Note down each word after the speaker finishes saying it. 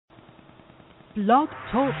Blog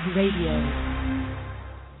Talk Radio.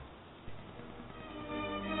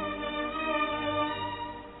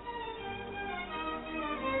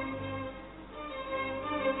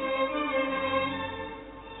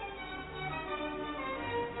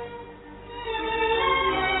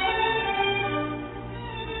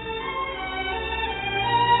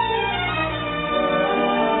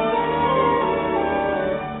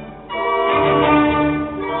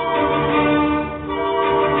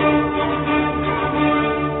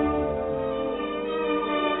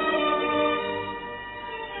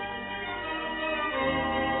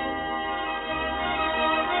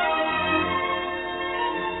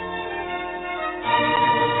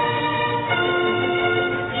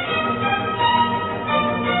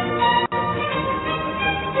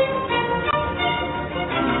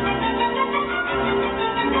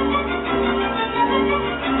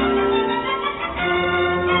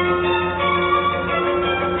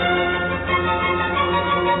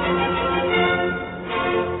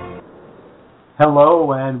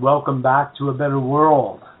 Hello and welcome back to A Better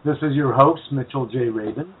World. This is your host, Mitchell J.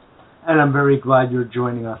 Rabin, and I'm very glad you're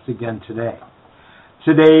joining us again today.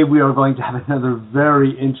 Today we are going to have another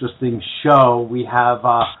very interesting show. We have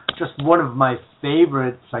just one of my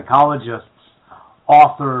favorite psychologists,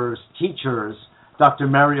 authors, teachers, Dr.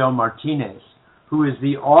 Mario Martinez, who is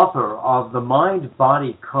the author of The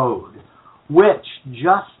Mind-Body Code, which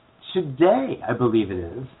just today, I believe it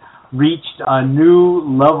is, reached a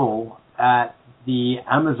new level at the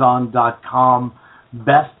Amazon.com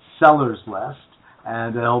bestsellers list,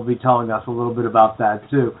 and he'll be telling us a little bit about that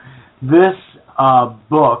too. This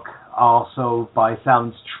book, also by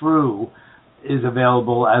Sounds True, is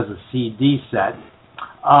available as a CD set,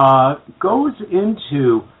 goes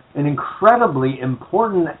into an incredibly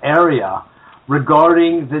important area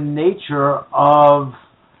regarding the nature of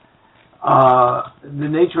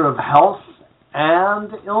health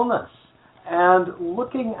and illness. And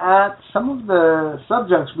looking at some of the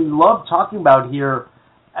subjects we love talking about here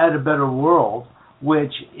at A Better World,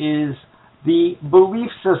 which is the belief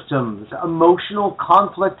systems, emotional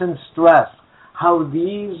conflict and stress, how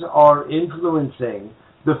these are influencing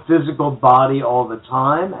the physical body all the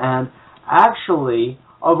time. And actually,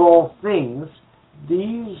 of all things,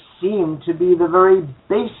 these seem to be the very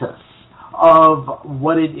basis of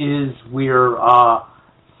what it is we're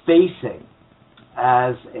facing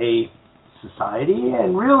as a society,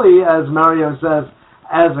 and really, as Mario says,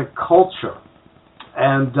 as a culture.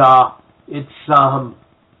 And it's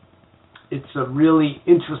a really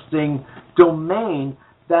interesting domain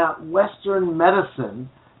that Western medicine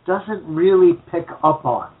doesn't really pick up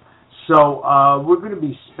on. So we're going to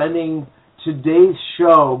be spending today's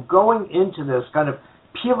show going into this, kind of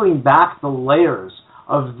peeling back the layers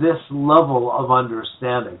of this level of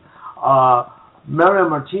understanding. Mario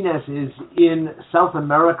Martinez is in South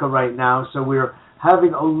America right now, so we're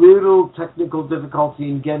having a little technical difficulty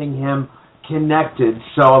in getting him connected.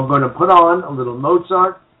 So I'm going to put on a little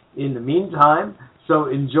Mozart in the meantime, so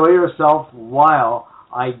enjoy yourself while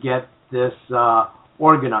I get this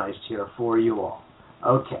organized here for you all.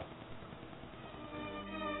 Okay.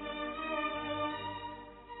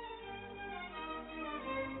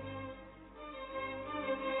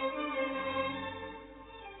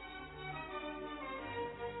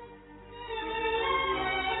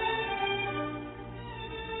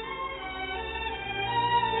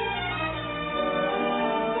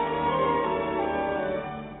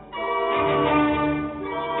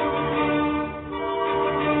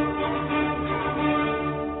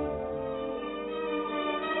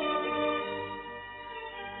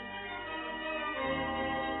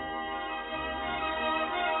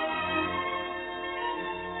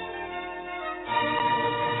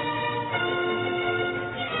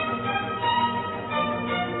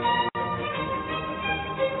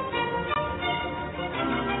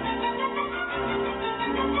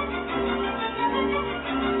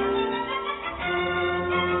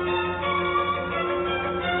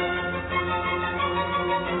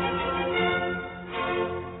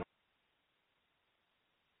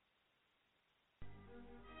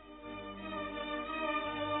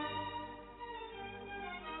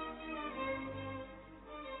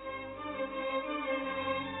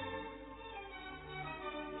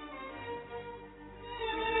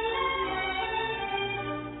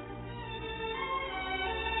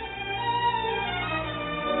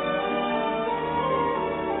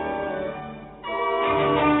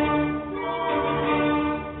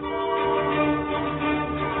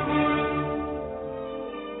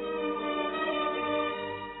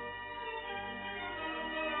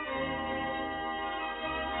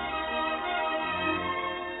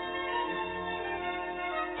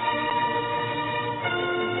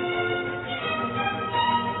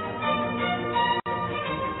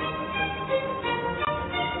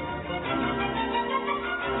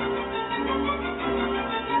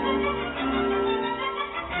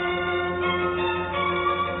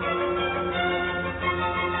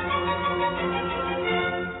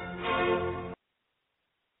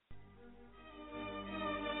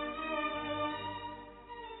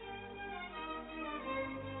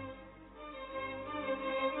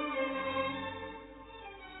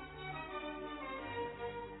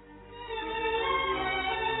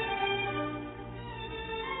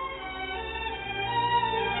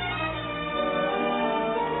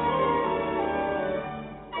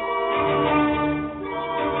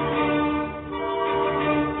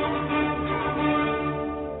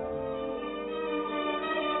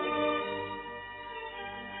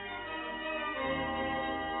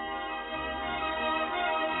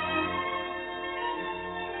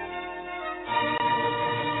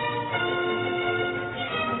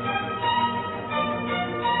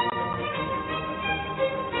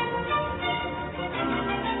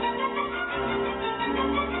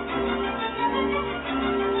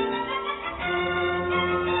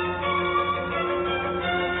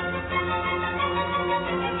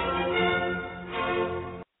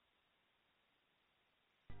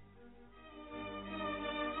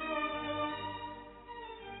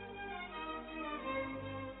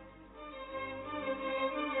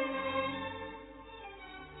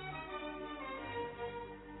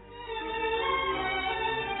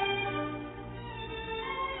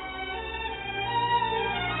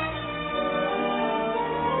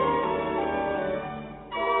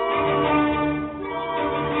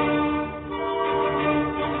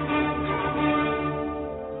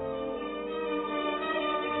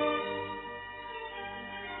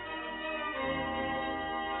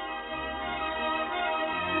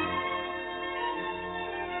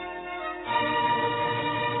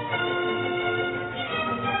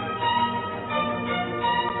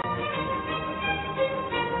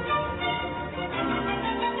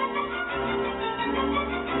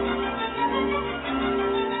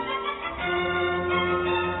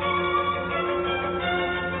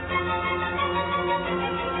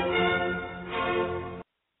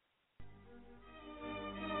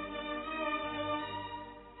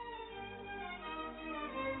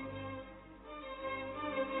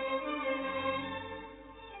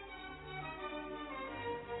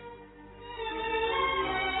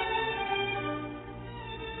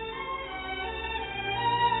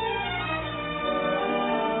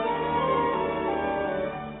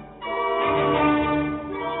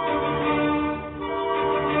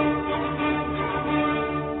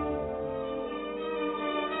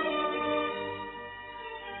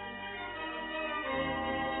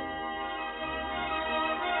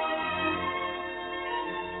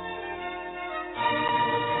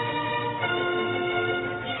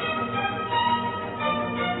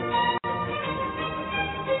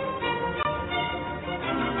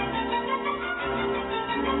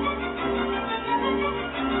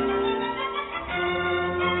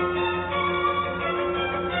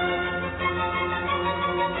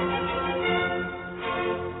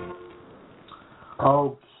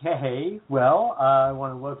 Hey, well, I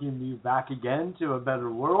want to welcome you back again to A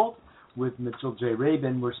Better World with Mitchell J.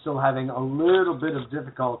 Rabin. We're still having a little bit of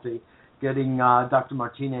difficulty getting Dr.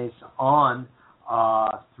 Martinez on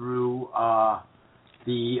through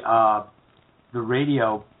the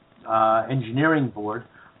radio engineering board,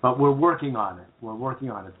 but we're working on it.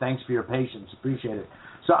 Thanks for your patience. Appreciate it.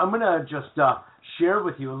 So I'm going to just share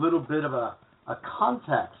with you a little bit of a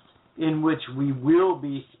context in which we will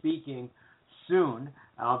be speaking soon.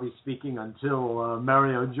 I'll be speaking until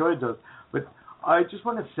Mario joins us. But I just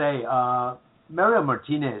want to say, Mario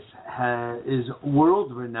Martinez is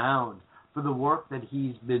world-renowned for the work that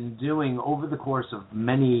he's been doing over the course of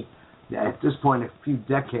many, at this point, a few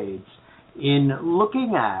decades, in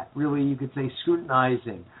looking at, really, you could say,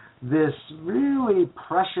 scrutinizing this really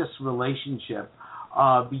precious relationship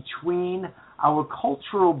between our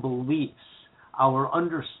cultural beliefs, our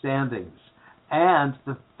understandings, and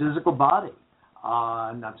the physical body,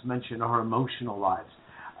 not to mention our emotional lives.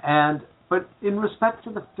 But in respect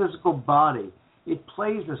to the physical body, it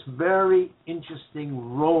plays this very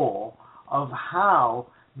interesting role of how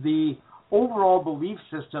the overall belief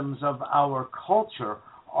systems of our culture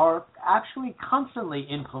are actually constantly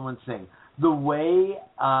influencing the way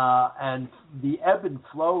and the ebb and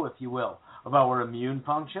flow, if you will, of our immune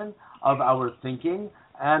function, of our thinking,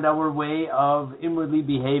 and our way of inwardly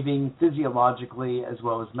behaving physiologically as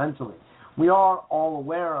well as mentally. We are all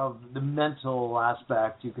aware of the mental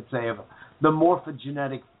aspect, you could say, of the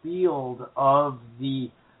morphogenetic field of the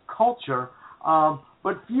culture,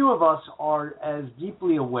 but few of us are as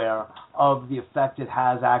deeply aware of the effect it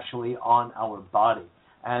has actually on our body.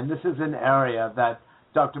 And this is an area that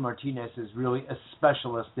Dr. Martinez is really a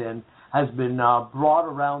specialist in, has been brought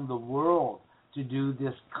around the world to do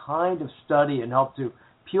this kind of study and help to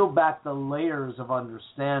peel back the layers of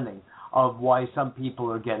understanding of why some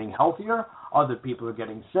people are getting healthier, other people are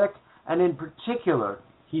getting sick, and in particular,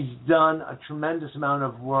 he's done a tremendous amount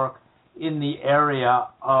of work in the area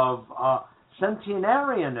of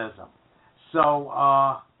centenarianism. So,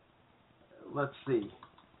 let's see.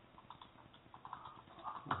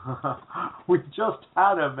 We just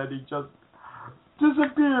had him and he just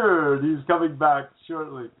disappeared. He's coming back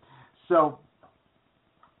shortly. So,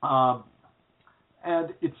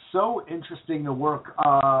 and it's so interesting the work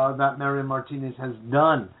that Mario Martinez has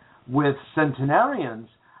done with centenarians,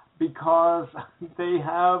 because they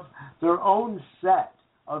have their own set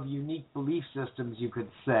of unique belief systems, you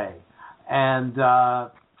could say, and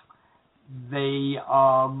they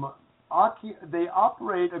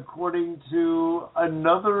operate according to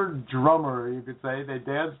another drummer, you could say. They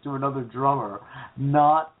dance to another drummer,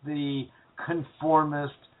 not the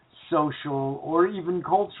conformist social or even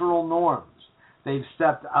cultural norms. They've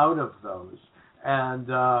stepped out of those. And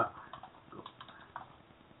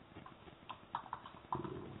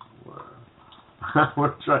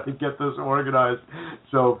we're trying to get this organized,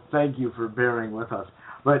 so thank you for bearing with us.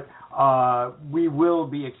 But we will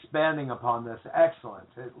be expanding upon this. Excellent.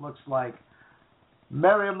 It looks like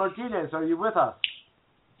Mario Martinez, are you with us?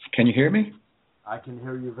 Can you hear me? I can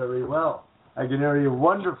hear you very well. I can hear you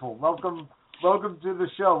wonderful. Welcome to the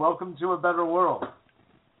show. Welcome to A Better World.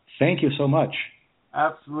 Thank you so much.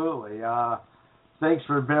 Absolutely. Thanks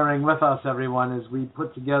for bearing with us, everyone, as we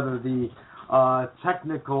put together the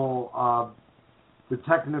technical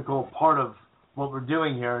part of what we're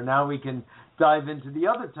doing here. Now we can dive into the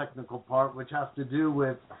other technical part, which has to do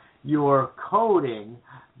with your coding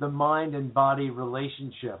the mind and body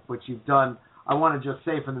relationship, which you've done, I want to just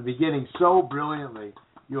say from the beginning, so brilliantly.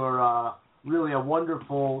 You're really a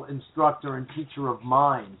wonderful instructor and teacher of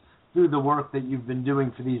mind through the work that you've been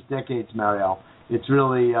doing for these decades, Mario. It's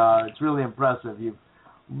really impressive. You've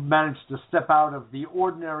managed to step out of the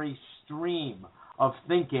ordinary stream of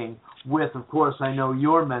thinking with, of course, I know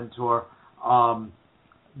your mentor,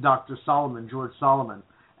 Dr. Solomon, George Solomon,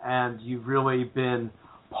 and you've really been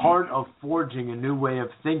part of forging a new way of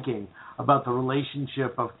thinking about the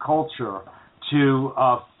relationship of culture to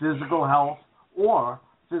physical health or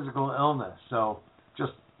physical illness. So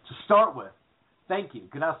just to start with, thank you.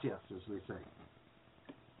 Gracias, as we say.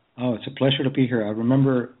 Oh, it's a pleasure to be here. I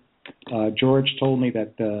remember George told me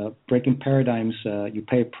that breaking paradigms, you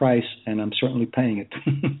pay a price, and I'm certainly paying it.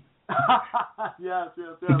 Yes.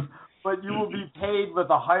 But you will be paid with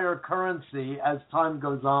a higher currency as time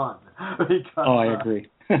goes on. Because, I agree.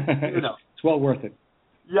 It's well worth it.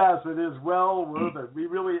 Yes, it is well worth it. We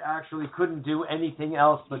really actually couldn't do anything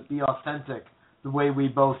else but be authentic the way we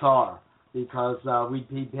both are, because we'd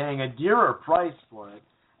be paying a dearer price for it.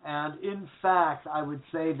 And in fact, I would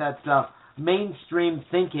say that mainstream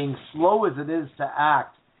thinking, slow as it is to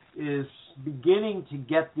act, is beginning to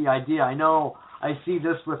get the idea. I know I see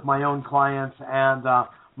this with my own clients and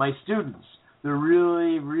my students. They're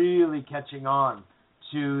really, really catching on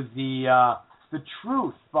to the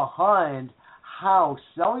truth behind how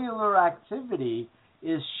cellular activity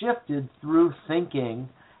is shifted through thinking,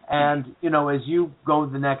 and as you go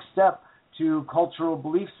the next step to cultural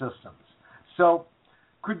belief systems. So,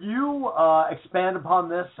 could you expand upon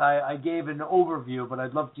this? I gave an overview, but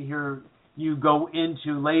I'd love to hear you go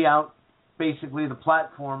into lay out basically the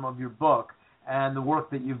platform of your book and the work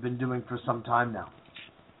that you've been doing for some time now.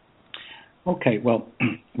 Okay, well,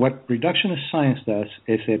 what reductionist science does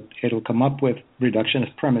is it'll come up with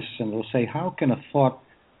reductionist premises, and it'll say, how can a thought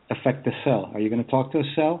affect the cell? Are you going to talk to a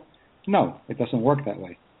cell? No, it doesn't work that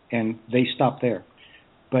way. And they stop there.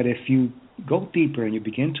 But if you go deeper and you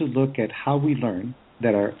begin to look at how we learn,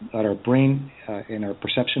 that our brain and our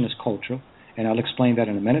perception is cultural, and I'll explain that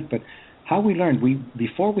in a minute, but how we learn,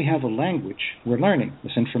 before we have a language, we're learning.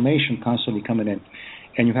 There's information constantly coming in.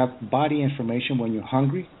 And you have body information when you're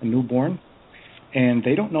hungry, a newborn, and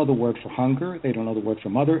they don't know the word for hunger, they don't know the word for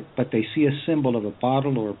mother, but they see a symbol of a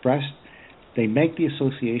bottle or a breast. They make the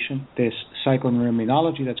association. There's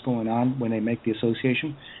psychoneuroimmunology that's going on when they make the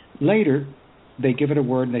association. Later, they give it a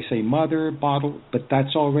word and they say mother, bottle, but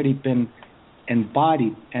that's already been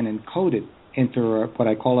embodied and encoded into what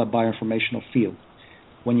I call a bioinformational field.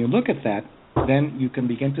 When you look at that, then you can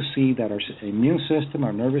begin to see that our immune system,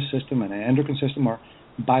 our nervous system, and our endocrine system are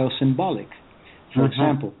biosymbolic. For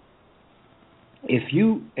example,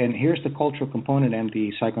 and here's the cultural component and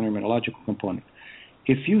the psychoneuroimmunological component.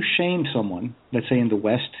 If you shame someone, let's say in the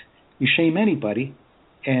West, you shame anybody,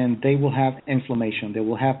 and they will have inflammation. They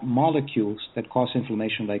will have molecules that cause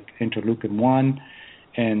inflammation, like interleukin-1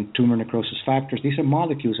 and tumor necrosis factors. These are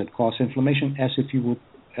molecules that cause inflammation as if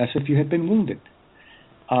you had been wounded.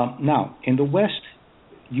 Now, in the West,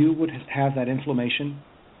 you would have that inflammation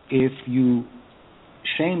if you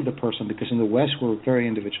shamed the person, because in the West we're very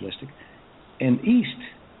individualistic. In East,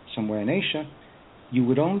 somewhere in Asia, you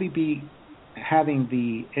would only be having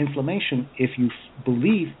the inflammation if you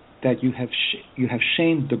believe that you have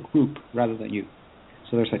shamed the group rather than you.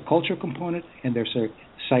 So there's a cultural component and there's a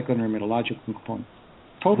psychoneuroimmunological component.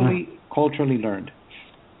 Totally culturally learned.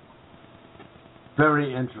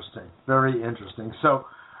 Very interesting. Very interesting. So,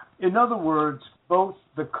 in other words, both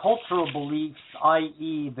the cultural beliefs,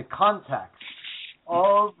 i.e. the context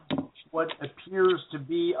of what appears to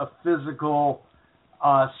be a physical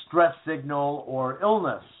stress signal or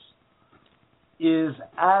illness, is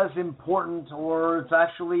as important, or it's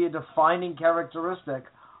actually a defining characteristic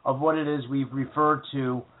of what it is we've referred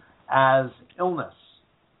to as illness,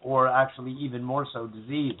 or actually even more so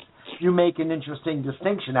disease. You make an interesting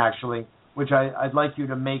distinction, actually, which I'd like you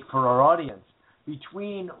to make for our audience,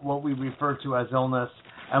 between what we refer to as illness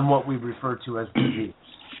and what we refer to as disease.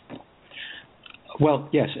 Well,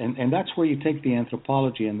 yes, and that's where you take the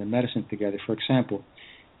anthropology and the medicine together. For example,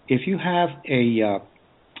 if you have a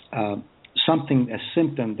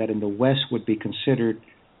symptom that in the West would be considered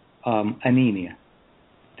anemia,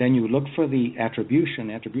 then you look for the attribution.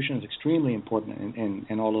 Attribution is extremely important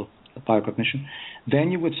in all of biocognition.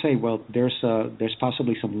 Then you would say, well, there's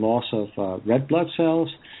possibly some loss of red blood cells,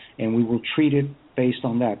 and we will treat it based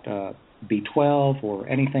on that, B12 or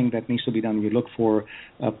anything that needs to be done. You look for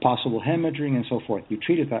possible hemorrhaging and so forth. You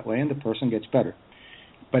treat it that way, and the person gets better.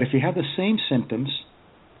 But if you have the same symptoms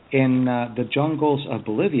in the jungles of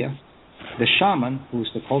Bolivia, the shaman,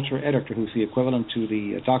 who's the culture editor, who's the equivalent to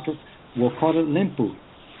the doctor, will call it limpu.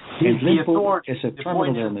 And limpu is a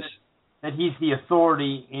terminal illness. That he's the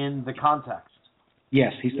authority in the context.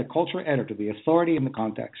 Yes, he's the culture editor, the authority in the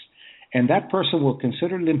context. And that person will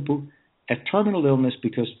consider limpu a terminal illness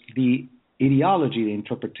because the ideology, the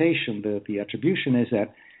interpretation, the attribution is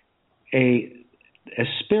that a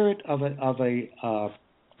spirit of a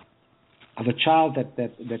child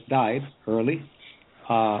that died early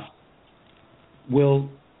will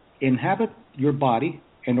inhabit your body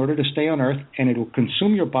in order to stay on Earth, and it will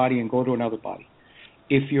consume your body and go to another body.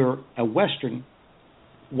 If you're a Western,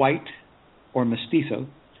 white, or mestizo,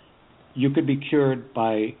 you could be cured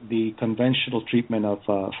by the conventional treatment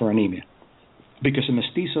for anemia. Because the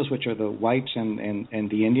mestizos, which are the whites and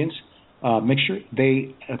the Indians mixture,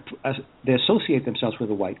 they associate themselves with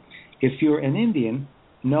the white. If you're an Indian,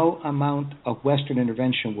 no amount of Western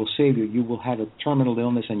intervention will save you. You will have a terminal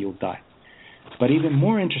illness and you'll die. But even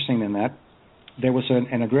more interesting than that, there was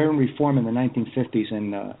an agrarian reform in the 1950s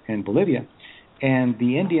in Bolivia, and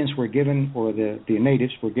the Indians were given, or the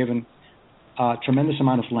natives were given, a tremendous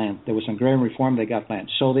amount of land. There was an agrarian reform, they got land.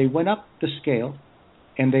 So they went up the scale,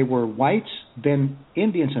 and they were whites, then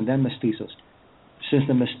Indians, and then mestizos. Since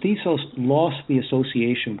the mestizos lost the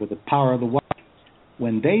association with the power of the white,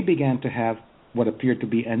 When they began to have what appeared to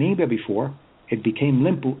be anemia before, it became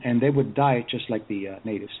limpo, and they would die just like the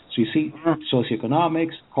natives. So you see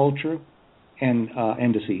socioeconomics, culture,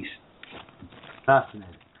 and disease.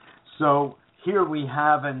 Fascinating. So here we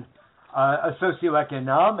have a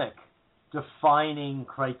socioeconomic defining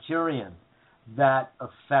criterion that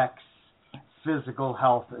affects physical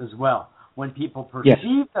health as well. When people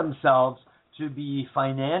perceive themselves to be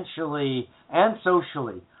financially and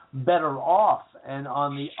socially better off and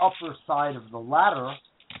on the upper side of the ladder,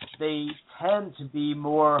 they tend to be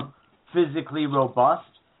more physically robust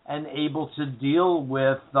and able to deal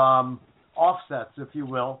with offsets, if you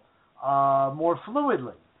will, more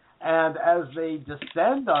fluidly. And as they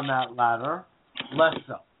descend on that ladder, less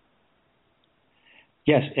so.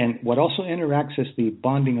 Yes, and what also interacts is the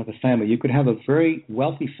bonding of the family. You could have a very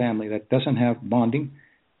wealthy family that doesn't have bonding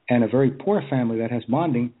and a very poor family that has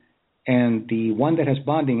bonding, and the one that has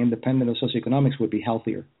bonding, independent of socioeconomics, would be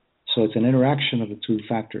healthier. So it's an interaction of the two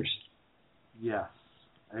factors. Yes,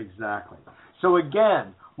 exactly. So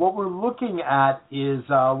again, what we're looking at is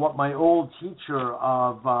what my old teacher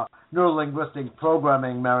of neurolinguistic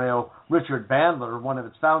programming, Mario, Richard Bandler, one of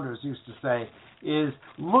its founders, used to say, is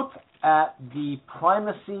look at the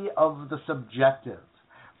primacy of the subjective,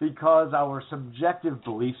 because our subjective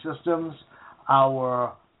belief systems,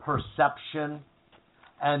 our perception,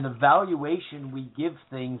 and the valuation we give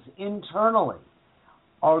things internally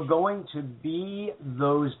are going to be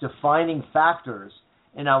those defining factors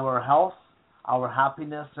in our health, our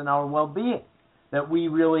happiness, and our well-being, that we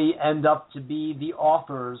really end up to be the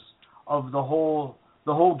authors of the whole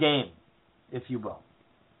game, if you will.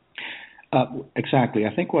 Exactly.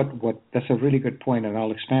 I think what that's a really good point, and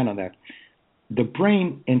I'll expand on that. The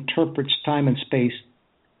brain interprets time and space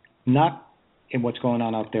not in what's going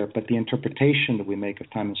on out there, but the interpretation that we make of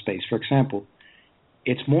time and space. For example,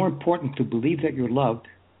 it's more important to believe that you're loved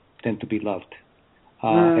than to be loved.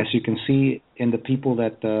 As you can see in the people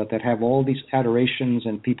that have all these adorations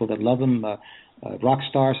and people that love them, rock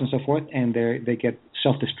stars and so forth, and they get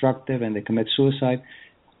self-destructive and they commit suicide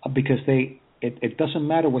because it doesn't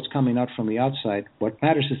matter what's coming out from the outside. What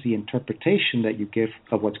matters is the interpretation that you give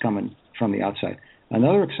of what's coming from the outside.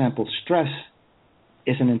 Another example, stress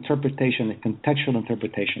is an interpretation, a contextual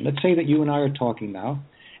interpretation. Let's say that you and I are talking now,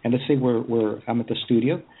 and let's say I'm at the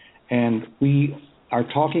studio, and we are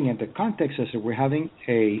talking, and the context is that we're having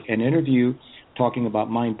an interview talking about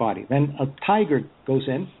mind-body. Then a tiger goes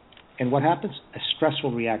in, and what happens? A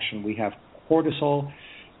stressful reaction. We have cortisol,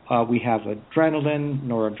 we have adrenaline,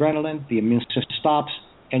 noradrenaline, the immune system stops,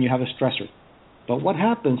 and you have a stressor. But what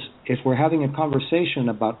happens if we're having a conversation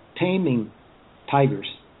about taming tigers?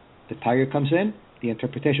 The tiger comes in, the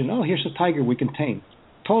interpretation, oh, here's a tiger we can tame.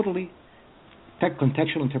 Totally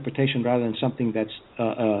contextual interpretation rather than something that's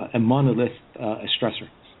a monolith, a stressor.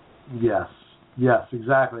 Yes,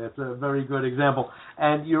 exactly. That's a very good example.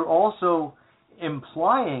 And you're also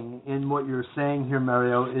implying in what you're saying here,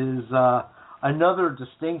 Mario, is another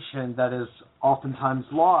distinction that is oftentimes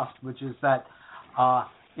lost, which is that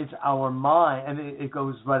it's our mind, and it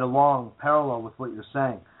goes right along parallel with what you're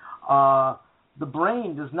saying. The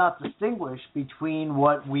brain does not distinguish between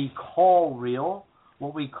what we call real,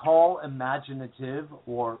 what we call imaginative,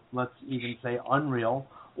 or let's even say unreal,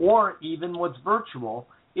 or even what's virtual.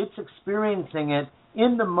 It's experiencing it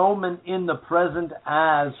in the moment, in the present,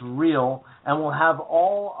 as real, and will have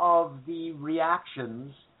all of the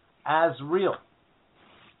reactions as real.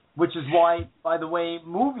 Which is why, by the way,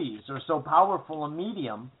 movies are so powerful a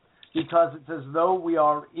medium, because it's as though we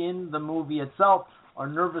are in the movie itself. Our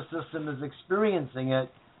nervous system is experiencing it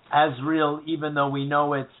as real, even though we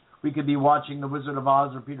know we could be watching The Wizard of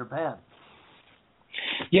Oz or Peter Pan.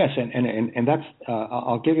 Yes, and that's,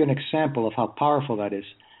 I'll give you an example of how powerful that is.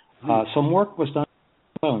 Some work was done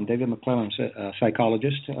by David McClellan's a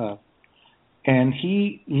psychologist, and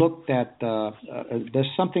he looked at, there's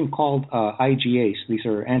something called IgAs. These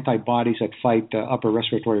are antibodies that fight upper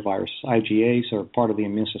respiratory virus. IgAs are part of the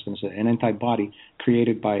immune system. It's an antibody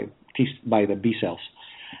created by the B cells.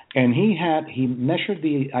 And he measured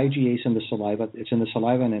the IgAs in the saliva. It's in the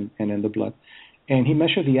saliva and in the blood. And he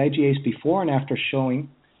measured the IgAs before and after, showing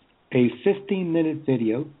a 15-minute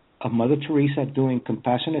video of Mother Teresa doing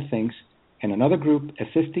compassionate things, and another group,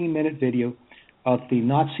 a 15-minute video of the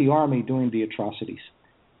Nazi army doing the atrocities.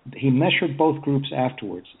 He measured both groups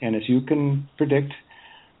afterwards, and as you can predict,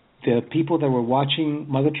 the people that were watching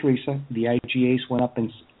Mother Teresa, the IgAs went up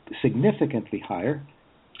significantly higher.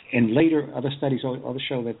 And later, other studies also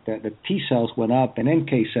show that the T cells went up, and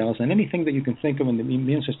NK cells, and anything that you can think of in the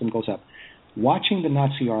immune system goes up. Watching the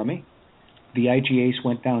Nazi army, the IgAs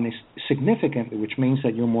went down significantly, which means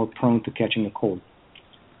that you're more prone to catching a cold.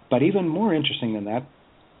 But even more interesting than that,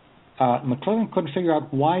 McClellan couldn't figure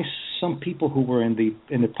out why some people who were in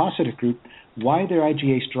the positive group, why their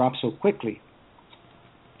IgAs dropped so quickly.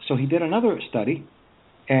 So he did another study,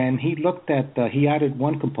 and he looked at, he added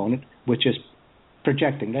one component, which is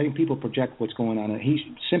projecting, letting people project what's going on. And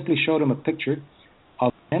he simply showed them a picture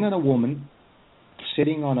of a man and a woman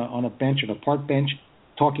sitting on a bench, on a park bench,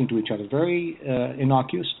 talking to each other, very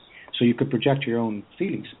innocuous, so you could project your own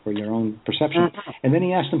feelings or your own perception. And then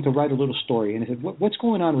he asked them to write a little story, and he said, what's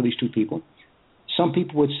going on with these two people? Some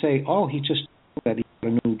people would say, oh, he just that he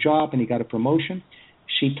got a new job and he got a promotion.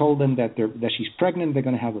 She told them that she's pregnant, they're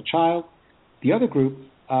going to have a child. The other group,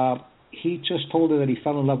 he just told her that he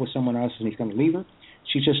fell in love with someone else and he's going to leave her.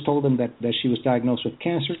 She just told him that she was diagnosed with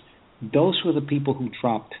cancer. Those were the people who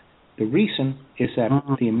dropped. The reason is that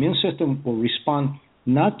the immune system will respond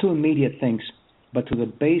not to immediate things, but to the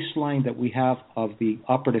baseline that we have of the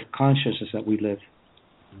operative consciousness that we live.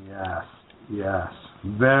 Yes.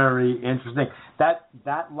 Very interesting.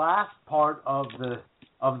 That last part of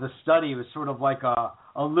the study was sort of like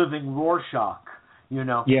a living Rorschach, you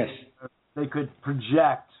know. Yes. They could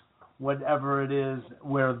project whatever it is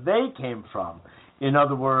where they came from. In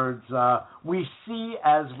other words, we see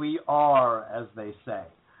as we are, as they say,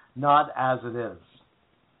 not as it is.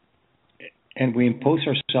 And we impose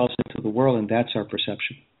ourselves into the world, and that's our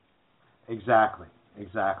perception. Exactly.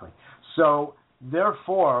 So,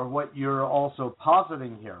 therefore, what you're also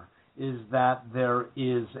positing here is that there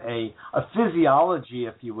is a physiology,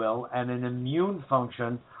 if you will, and an immune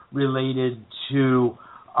function related to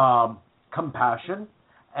compassion.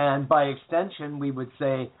 And by extension, we would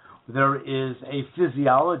say there is a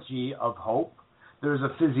physiology of hope. There's a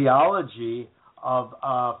physiology of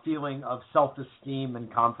feeling of self-esteem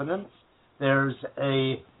and confidence. There's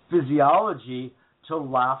a physiology to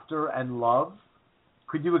laughter and love.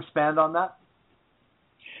 Could you expand on that?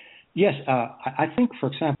 Yes, I think, for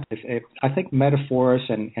example, I think metaphors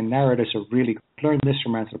and narratives are really. Learn this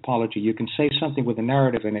from anthropology. You can say something with a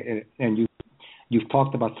narrative, and you've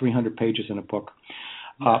talked about 300 pages in a book.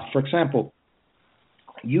 For example,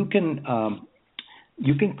 you can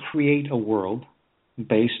create a world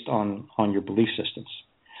based on your belief systems.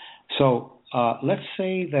 So let's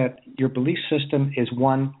say that your belief system is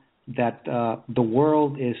one that the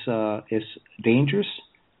world is dangerous,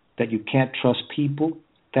 that you can't trust people,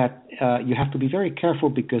 that you have to be very careful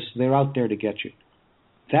because they're out there to get you.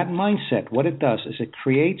 That mindset, what it does is it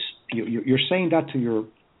creates. You're saying that to your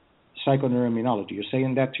psychoneuroimmunology. You're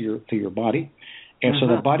saying that to your body, and so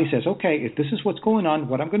the body says, okay, if this is what's going on,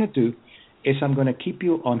 what I'm going to do is I'm going to keep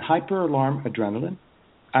you on hyper-alarm adrenaline.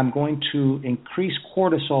 I'm going to increase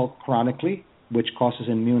cortisol chronically, which causes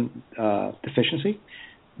immune deficiency.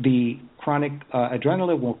 The chronic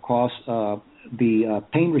adrenaline will cause the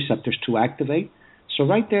pain receptors to activate. So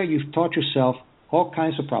right there, you've taught yourself all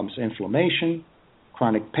kinds of problems: inflammation,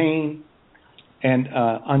 chronic pain, and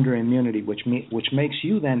under-immunity, which makes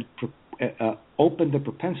you then open the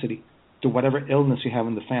propensity to whatever illness you have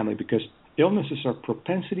in the family, because illnesses are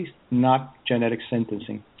propensities, not genetic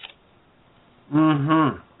sentencing.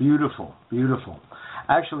 Beautiful.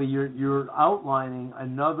 Actually, you're outlining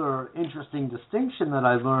another interesting distinction that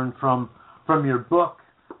I learned from your book,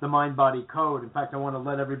 The Mind-Body Code. In fact, I want to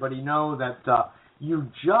let everybody know that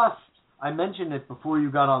I mentioned it before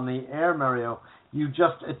you got on the air, Mario, you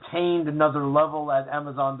just attained another level at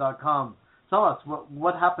Amazon.com. Tell us,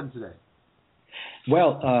 what happened today?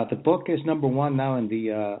 Well, the book is #1 now in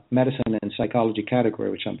the medicine and psychology category,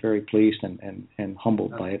 which I'm very pleased and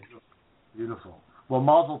humbled by it. Beautiful. Well,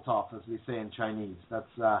 mazel tov, as we say in Chinese. That's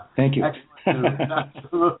thank you. Excellent news.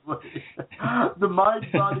 Absolutely. The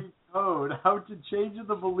Mind-Body Code: How to Change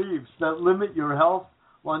the Beliefs That Limit Your Health,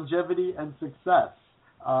 Longevity, and Success.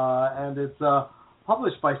 And it's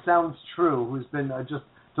published by Sounds True, who's been just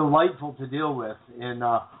delightful to deal with in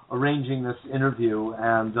arranging this interview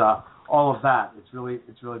and all of that. It's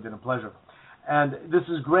really been a pleasure. And this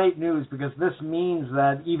is great news, because this means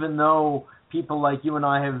that even though people like you and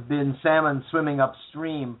I have been salmon swimming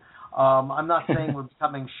upstream, I'm not saying we're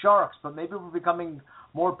becoming sharks, but maybe we're becoming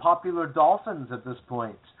more popular dolphins at this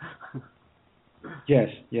point. Yes,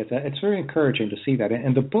 it's very encouraging to see that.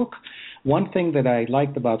 And the book, one thing that I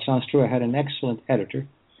liked about Sounds True, I had an excellent editor,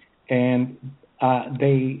 and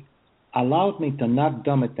they allowed me to not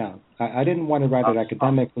dumb it down. I didn't want to write it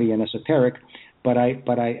academically and esoteric, but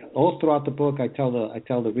I all throughout the book I tell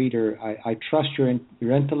the reader, I trust your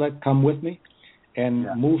intellect. Come with me, and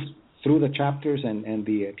move through the chapters and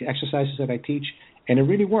the exercises that I teach, and it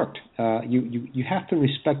really worked. You have to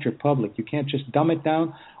respect your public. You can't just dumb it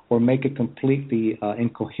down or make it completely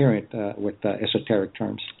incoherent with esoteric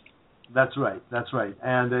terms. That's right. That's right.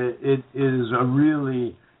 And it is a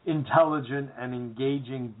really intelligent and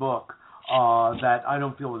engaging book that I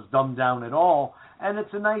don't feel is dumbed down at all. And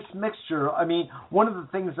it's a nice mixture. I mean, one of the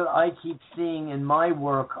things that I keep seeing in my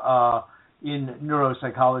work in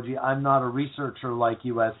neuropsychology, I'm not a researcher like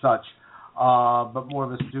you as such, but more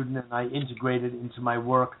of a student, and I integrate it into my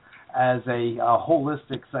work as a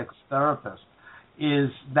holistic psychotherapist, is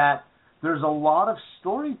that there's a lot of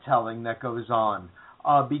storytelling that goes on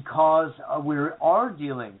because we are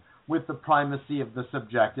dealing with the primacy of the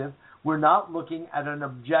subjective. We're not looking at an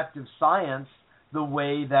objective science the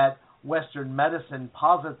way that Western medicine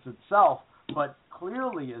posits itself, but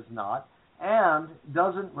clearly is not, and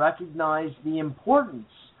doesn't recognize the importance,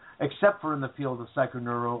 except for in the field of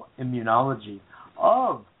psychoneuroimmunology,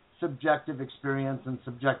 of subjective experience and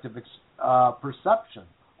subjective perception.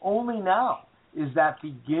 Only now is that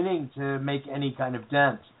beginning to make any kind of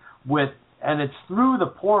dent with, and it's through the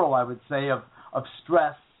portal, I would say, of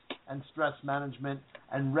stress and stress management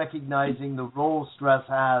and recognizing the role stress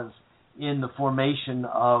has in the formation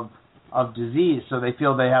of disease. So they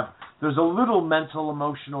feel there's a little mental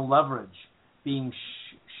emotional leverage being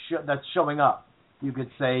that's showing up, you could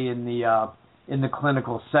say, in the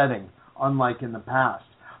clinical setting, unlike in the past.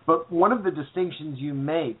 But one of the distinctions you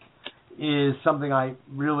make is something I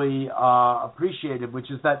really appreciated,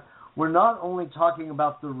 which is that we're not only talking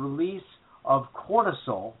about the release of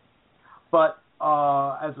cortisol, but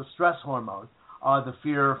as a stress hormone, the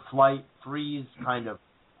fear, flight, freeze kind of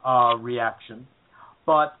reaction,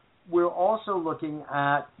 but we're also looking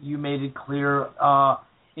at, you made it clear,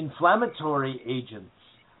 inflammatory agents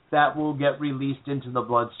that will get released into the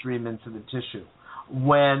bloodstream, into the tissue,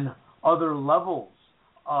 when other levels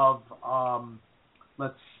of,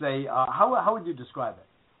 let's say, how would you describe it?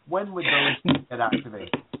 When would those get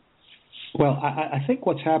activated? Well, I think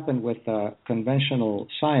what's happened with conventional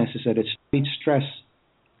science is that it treats stress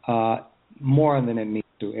more than it needs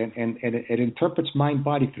to, and it interprets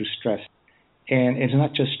mind-body through stress. And it's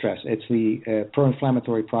not just stress; it's the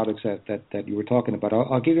pro-inflammatory products that you were talking about.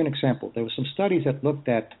 I'll give you an example. There were some studies that looked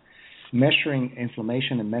at measuring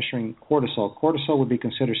inflammation and measuring cortisol. Cortisol would be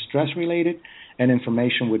considered stress-related, and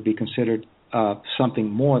inflammation would be considered something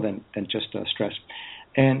more than just stress.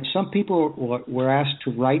 And some people were asked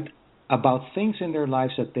to write about things in their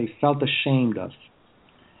lives that they felt ashamed of.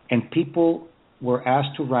 And people were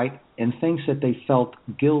asked to write in things that they felt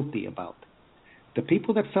guilty about. The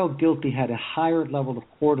people that felt guilty had a higher level of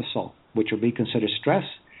cortisol, which would be considered stress.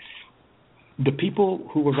 The people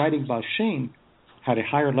who were writing about shame had a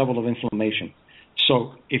higher level of inflammation.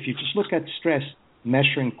 So if you just look at stress,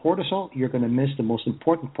 measuring cortisol, you're going to miss the most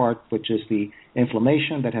important part, which is the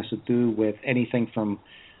inflammation that has to do with anything from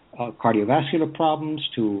cardiovascular problems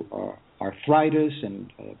to arthritis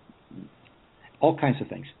and all kinds of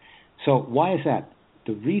things. So why is that?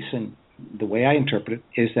 The reason, the way I interpret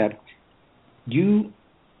it, is that you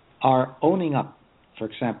are owning up. For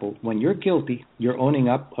example, when you're guilty, you're owning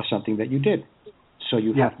up of something that you did. So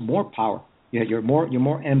you have more power. You're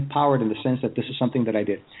more empowered in the sense that this is something that I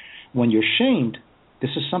did. When you're shamed,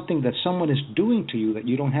 this is something that someone is doing to you that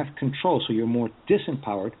you don't have control, so you're more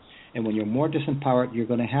disempowered. And when you're more disempowered, you're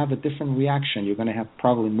going to have a different reaction. You're going to have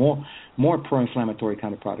probably more pro-inflammatory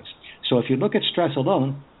kind of products. So if you look at stress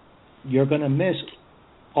alone, you're going to miss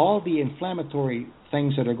all the inflammatory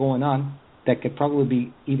things that are going on that could probably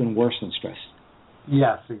be even worse than stress.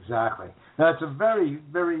 Yes, exactly. Now, that's a very,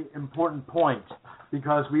 very important point,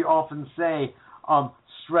 because we often say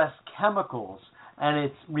stress chemicals, and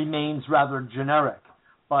it remains rather generic.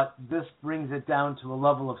 But this brings it down to a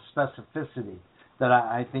level of specificity that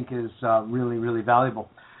I think is really, really valuable.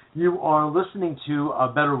 You are listening to A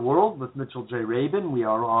Better World with Mitchell J. Rabin. We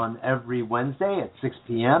are on every Wednesday at 6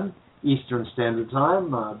 p.m. Eastern Standard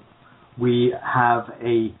Time. We have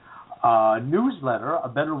a newsletter, A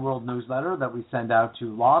Better World newsletter, that we send out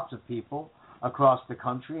to lots of people across the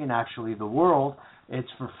country and actually the world. It's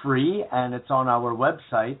for free, and it's on our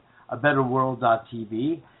website,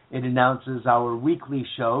 abetterworld.tv. It announces our weekly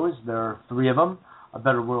shows. There are 3 of them. A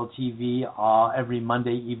Better World TV every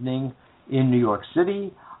Monday evening in New York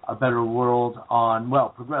City. A Better World on,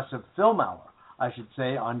 Progressive Film Hour, I should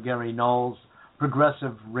say, on Gary Knoll's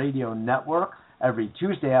Progressive Radio Network every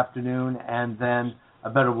Tuesday afternoon, and then A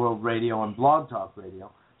Better World Radio on Blog Talk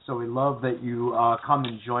Radio. So we love that you come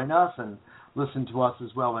and join us and listen to us as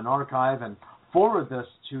well in archive, and forward this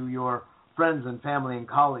to your friends and family and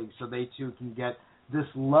colleagues so they too can get this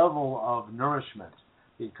level of nourishment,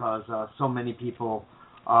 because so many people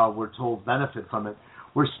we're told benefit from it.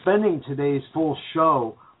 We're spending today's full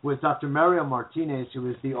show with Dr. Mario Martinez, who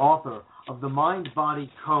is the author of The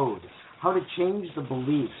Mind-Body Code, how to change the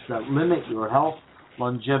beliefs that limit your health,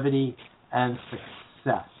 longevity, and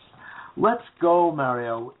success. Let's go,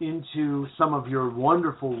 Mario, into some of your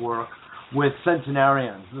wonderful work with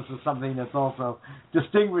centenarians. This is something that's also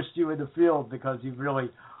distinguished you in the field because you've really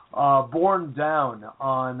borne down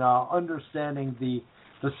on understanding the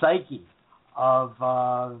psyche of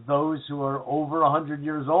those who are over 100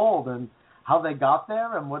 years old and how they got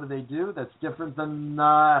there and what do they do that's different than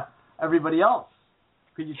everybody else.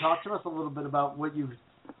 Could you talk to us a little bit about what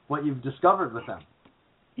you've discovered with them?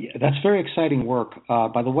 Yeah, that's very exciting work.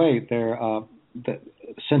 By the way, the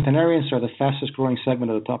centenarians are the fastest growing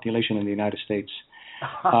segment of the population in the United States.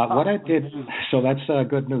 What I did, so that's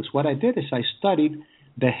good news. What I did is I studied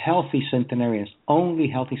the healthy centenarians, only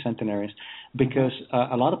healthy centenarians, because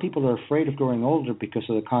a lot of people are afraid of growing older because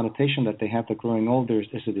of the connotation that they have that growing older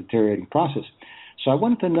is a deteriorating process. So I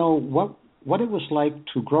wanted to know what it was like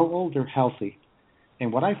to grow older healthy.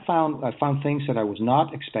 And what I found things that I was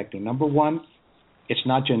not expecting. Number one, it's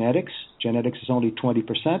not genetics. Genetics is only 20%.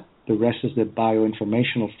 The rest is the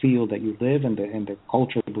bioinformational field that you live and the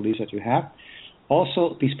cultural beliefs that you have.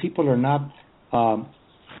 Also, these people are not,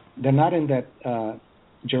 they're not in that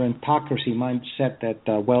gerontocracy mindset that,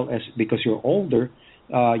 because you're older,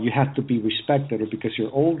 you have to be respected, or because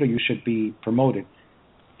you're older, you should be promoted.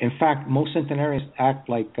 In fact, most centenarians act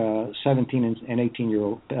like 17 and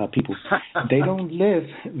 18-year-old people. They don't live.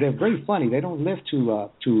 They're very funny. They don't live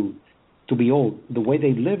to be old. The way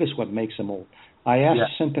they live is what makes them old. I asked a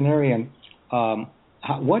centenarian,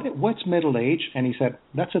 what's middle age? And he said,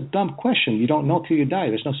 that's a dumb question. You don't know till you die.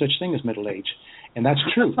 There's no such thing as middle age. And that's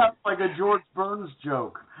true. That sounds like a George Burns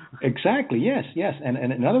joke. Exactly, yes. And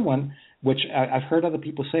another one, which I've heard other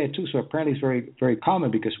people say it too, so apparently it's very, very common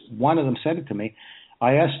because one of them said it to me.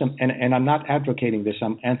 I asked them, and I'm not advocating this,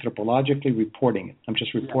 I'm anthropologically reporting it. I'm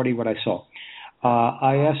just reporting what I saw.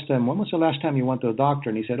 I asked him, when was the last time you went to the doctor?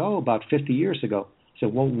 And he said, about 50 years ago. I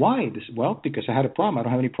said, well, why? Because I had a problem. I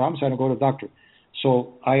don't have any problems. I don't go to the doctor.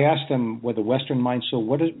 So I asked him with a Western mind, so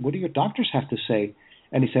what do your doctors have to say?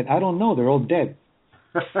 And he said, I don't know. They're all dead.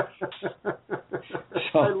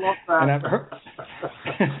 So, I love that.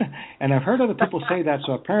 And I've heard other people say that,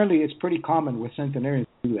 so apparently it's pretty common with centenarians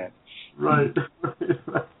to do that. Right.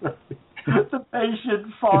 The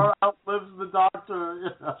patient far outlives the doctor. You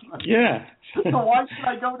know? Yeah. So why should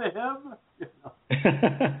I go to him? You know?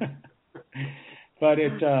 But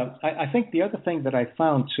I think the other thing that I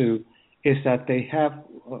found too is that they have,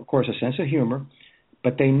 of course, a sense of humor,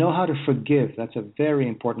 but they know how to forgive. That's a very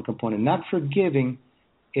important component. Not forgiving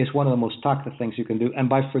is one of the most toxic things you can do. And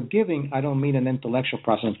by forgiving, I don't mean an intellectual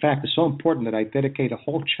process. In fact, it's so important that I dedicate a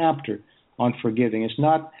whole chapter on forgiving. It's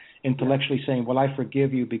not intellectually saying, well, I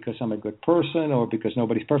forgive you because I'm a good person or because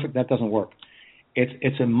nobody's perfect. That doesn't work.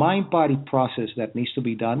 It's a mind-body process that needs to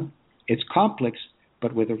be done. It's complex,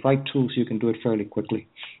 but with the right tools, you can do it fairly quickly.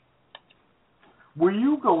 Will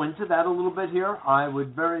you go into that a little bit here? I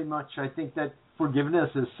would very much. I think that forgiveness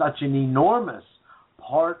is such an enormous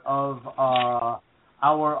part of our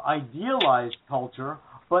idealized culture,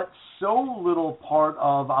 but so little part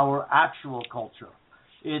of our actual culture.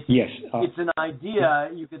 It's an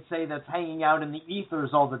idea, you could say, that's hanging out in the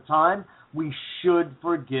ethers all the time. We should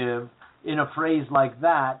forgive in a phrase like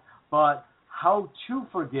that, but how to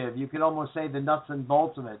forgive, you could almost say the nuts and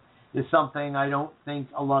bolts of it, is something I don't think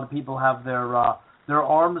a lot of people have their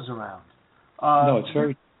arms around. No, it's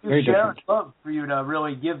very, very different. I'd love for you to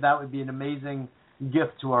really give. That would be an amazing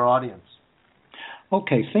gift to our audience.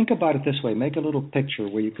 Okay, think about it this way. Make a little picture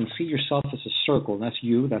where you can see yourself as a circle. That's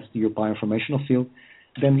you. That's your bioinformational field.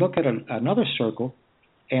 Then look at another circle,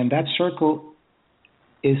 and that circle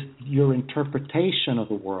is your interpretation of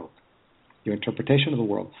the world. Your interpretation of the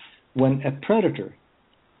world. When a predator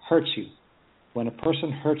hurts you, when a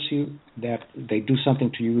person hurts you, that they do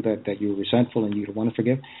something to you that you're resentful and you don't want to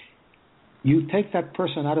forgive, you take that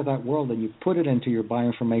person out of that world and you put it into your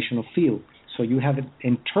bioinformational field. So you have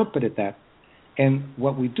interpreted that. And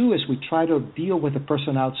what we do is we try to deal with the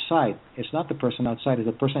person outside. It's not the person outside, it's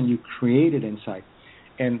the person you created inside.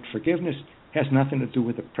 And forgiveness has nothing to do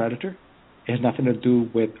with the predator. It has nothing to do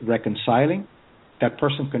with reconciling. That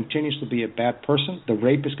person continues to be a bad person. The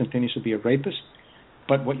rapist continues to be a rapist.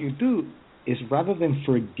 But what you do is, rather than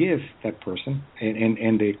forgive that person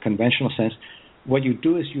in the conventional sense, what you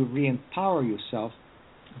do is you re-empower yourself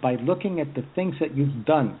by looking at the things that you've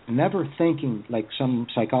done, never thinking like some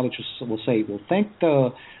psychologists will say, well, thank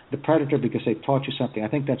the predator because they taught you something. I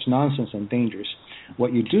think that's nonsense and dangerous.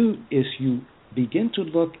 What you do is you begin to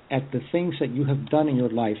look at the things that you have done in your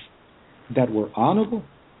life that were honorable,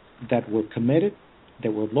 that were committed,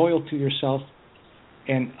 that were loyal to yourself,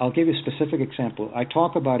 And I'll give you a specific example. I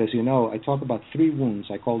talk about, as you know, I talk about 3 wounds.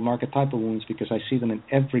 I call them archetypal wounds because I see them in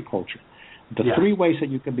every culture. The 3 ways that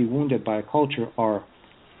you can be wounded by a culture are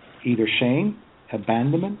either shame,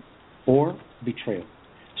 abandonment, or betrayal.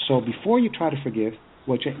 So before you try to forgive,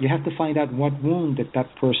 you have to find out what wound did that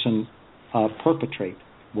person perpetrate.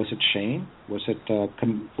 Was it shame? Was it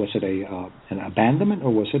an abandonment,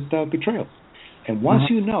 or was it betrayal? And once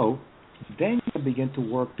you know, then you can begin to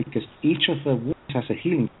work, because each of the wounds has a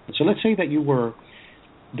healing. So let's say that you were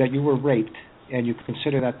raped, and you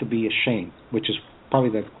consider that to be a shame, which is probably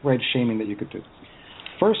the greatest shaming that you could do.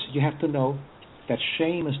 First, you have to know that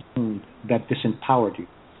shame is the wound that disempowered you.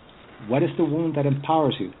 What is the wound that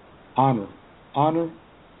empowers you? Honor. Honor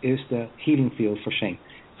is the healing field for shame.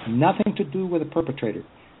 Nothing to do with the perpetrator.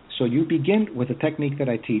 So you begin with a technique that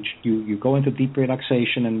I teach. You go into deep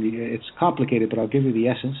relaxation, and it's complicated, but I'll give you the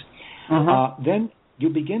essence. Then you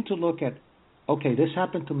begin to look at, okay, this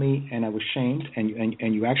happened to me, and I was shamed,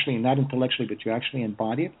 and you actually, not intellectually, but you actually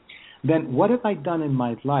embody it. Then what have I done in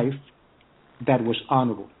my life that was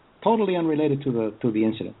honorable, totally unrelated to the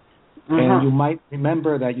incident? And you might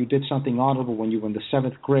remember that you did something honorable when you were in the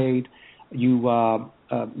 7th grade. You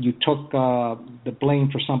took the blame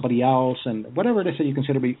for somebody else, and whatever it is that you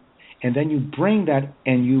consider to be, and then you bring that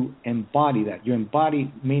and you embody that. You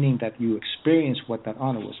embody, meaning that you experience what that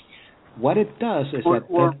honor was. What it does is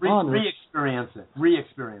honor... Re-experience it.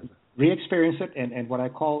 Re-experience it, and what I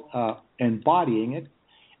call embodying it.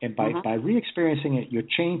 And by re-experiencing it, you're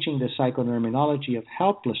changing the psychoneuroimmunology of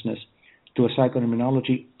helplessness to a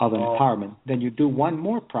psychoneuroimmunology of empowerment. Then you do one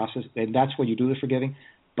more process, and that's where you do the forgiving,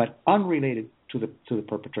 but unrelated to the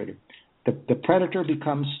perpetrator. The predator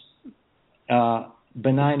becomes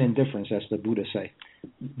benign indifference, as the Buddha say.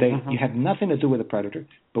 You have nothing to do with the predator,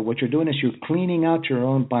 but what you're doing is you're cleaning out your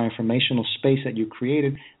own bioinformational space that you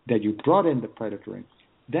created, that you brought in the predator in.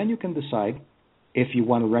 Then you can decide if you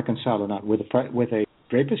want to reconcile or not. With a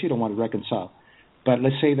rapist, you don't want to reconcile. But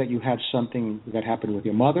let's say that you had something that happened with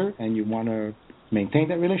your mother and you want to maintain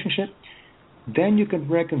that relationship, then you can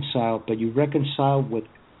reconcile, but you reconcile with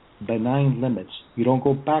benign limits. You don't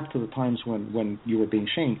go back to the times when you were being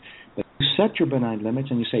shamed, but you set your benign limits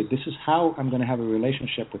and you say, this is how I'm going to have a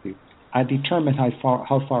relationship with you. I determine how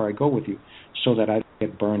far I go with you so that I don't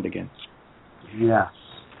get burned again. Yes.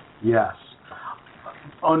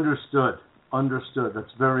 Understood.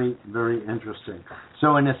 That's very, very interesting.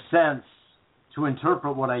 So in a sense, to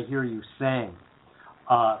interpret what I hear you saying,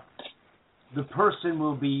 the person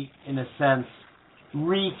will be, in a sense,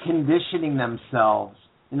 reconditioning themselves,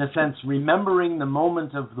 in a sense, remembering the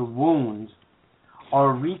moment of the wound,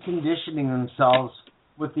 or reconditioning themselves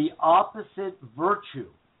with the opposite virtue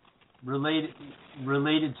related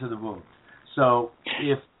to the wound. So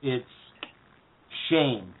if it's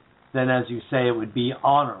shame, then as you say, it would be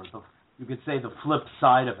honor. You could say the flip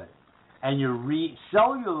side of it. And you're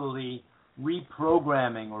cellularly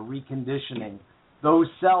reprogramming or reconditioning those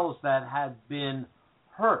cells that had been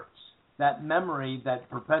hurt, that memory that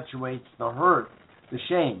perpetuates the hurt, the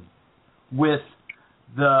shame, with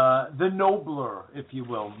the nobler, if you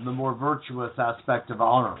will, the more virtuous aspect of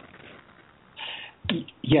honor.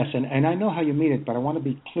 Yes, and I know how you mean it, but I want to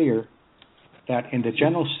be clear that in the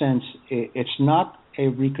general sense, it's not a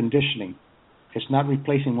reconditioning. It's not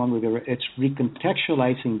replacing one with the other. It's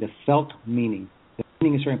recontextualizing the felt meaning. The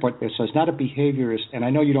meaning is very important. So it's not a behaviorist, and I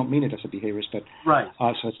know you don't mean it as a behaviorist, but right.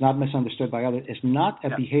 So it's not misunderstood by others. It's not a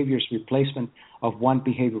behaviorist replacement of one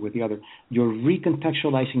behavior with the other. You're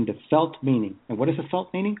recontextualizing the felt meaning. And what is the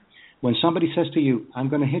felt meaning? When somebody says to you, I'm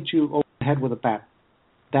going to hit you over the head with a bat,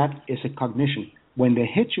 that is a cognition. When they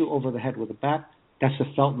hit you over the head with a bat, that's the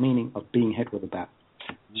felt meaning of being hit with a bat.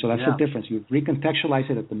 So that's the difference. You recontextualize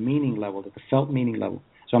it at the meaning level, at the felt meaning level.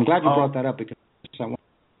 So I'm glad you brought that up because I want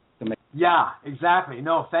to make. Yeah, exactly.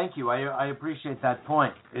 No, thank you. I appreciate that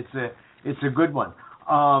point. It's a good one.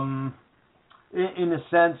 In a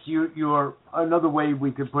sense, you're another way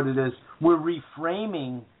we could put it is we're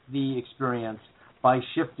reframing the experience by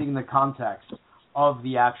shifting the context of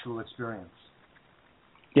the actual experience.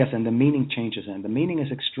 Yes, and the meaning changes, and the meaning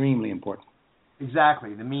is extremely important.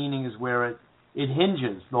 Exactly. The meaning is where it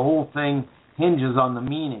hinges. The whole thing hinges on the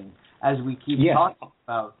meaning, as we keep talking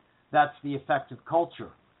about. That's the effect of culture.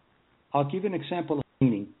 I'll give you an example of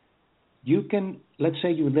meaning. You can, let's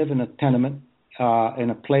say you live in a tenement, in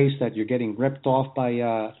a place that you're getting ripped off by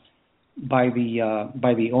the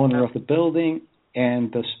owner of the building,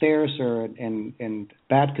 and the stairs are in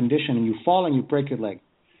bad condition, and you fall and you break your leg.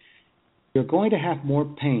 You're going to have more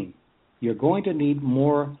pain. You're going to need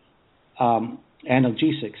more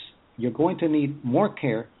analgesics. You're going to need more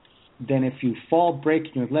care than if you fall, break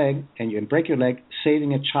your leg,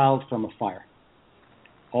 saving a child from a fire.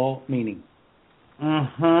 All meaning.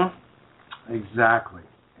 Exactly.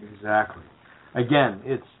 Again,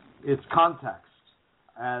 it's context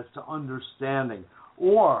as to understanding.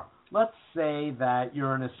 Or let's say that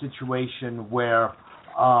you're in a situation where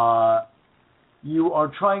you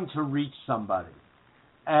are trying to reach somebody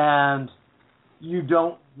and you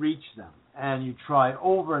don't reach them, and you try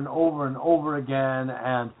over and over and over again,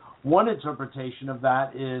 and one interpretation of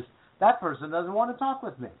that is that person doesn't want to talk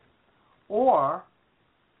with me. Or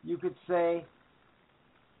you could say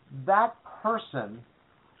that person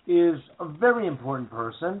is a very important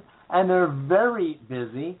person, and they're very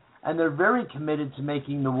busy, and they're very committed to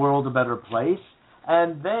making the world a better place,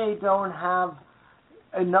 and they don't have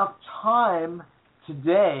enough time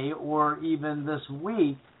today or even this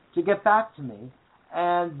week to get back to me,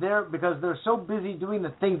 and because they're so busy doing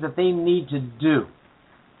the things that they need to do.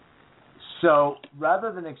 So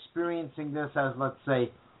rather than experiencing this as, let's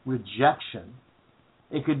say, rejection,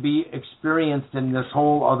 it could be experienced in this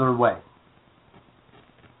whole other way.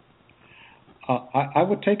 I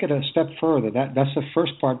would take it a step further. That's the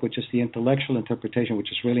first part, which is the intellectual interpretation,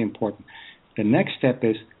 which is really important. The next step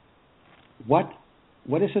is, what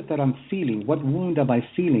is it that I'm feeling? What wound am I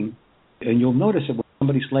feeling? And you'll notice it when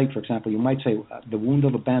somebody's late, for example. You might say the wound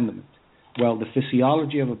of abandonment. Well, the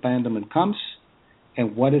physiology of abandonment comes,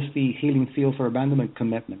 and what is the healing field for abandonment?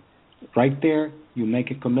 Commitment. Right there, you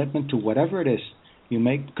make a commitment to whatever it is. You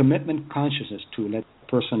make commitment consciousness to let the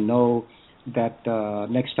person know that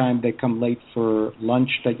next time they come late for lunch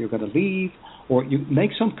that you're going to leave, or you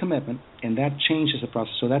make some commitment, and that changes the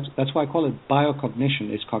process. So that's why I call it biocognition.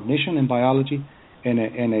 It's cognition and biology in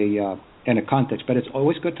a context. But it's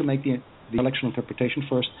always good to make the intellectual interpretation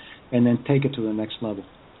first, and then take it to the next level.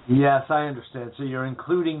 Yes, I understand. So you're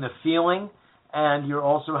including the feeling, and you're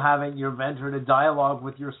also you've entered a dialogue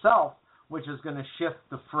with yourself, which is going to shift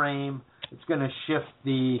the frame. It's going to shift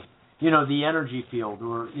the energy field,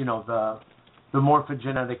 or the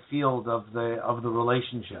morphogenetic field of the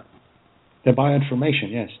relationship. The bioinformation,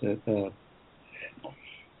 yes.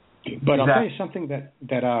 But I'll tell you something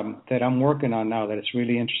that I'm working on now that it's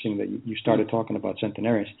really interesting that you started talking about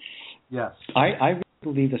centenarians. Yes. I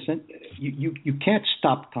really believe you can't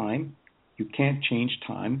stop time, you can't change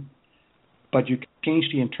time, but you can change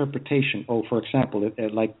the interpretation. Oh, for example,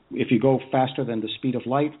 like if you go faster than the speed of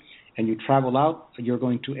light and you travel out, you're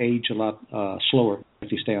going to age a lot slower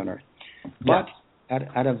if you stay on Earth. But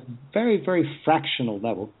at a very, very fractional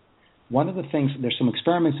level, one of the things, there's some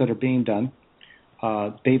experiments that are being done,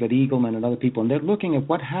 David Eagleman and other people, and they're looking at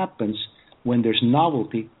what happens when there's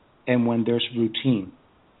novelty and when there's routine.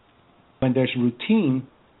 When there's routine,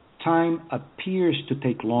 time appears to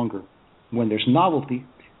take longer. When there's novelty,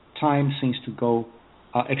 time seems to go,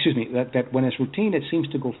 that when it's routine, it seems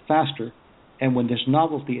to go faster, and when there's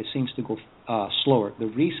novelty, it seems to go slower. The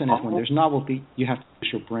reason is when there's novelty, you have to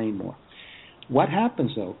use your brain more. What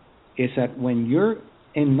happens, though, is that when you're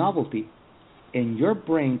in novelty, in your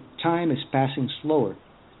brain, time is passing slower,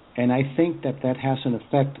 and I think that has an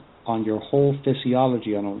effect on your whole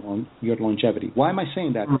physiology, on your longevity. Why am I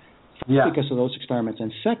saying that? Yeah. Because of those experiments.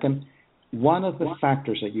 And second, one of the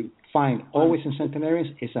factors that you find always in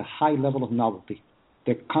centenarians is a high level of novelty.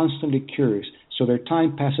 They're constantly curious, so their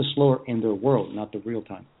time passes slower in their world, not the real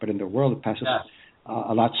time, but in their world it passes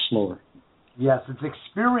a lot slower. Yes, it's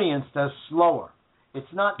experienced as slower.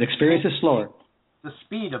 It's not. The experience is slower. The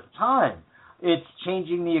speed of time. It's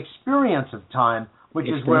changing the experience of time, which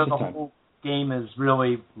is where the whole game is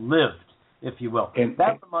really lived, if you will.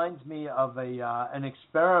 That reminds me of an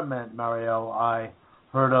experiment, Mario, I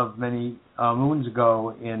heard of many moons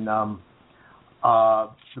ago in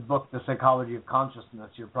the book, The Psychology of Consciousness,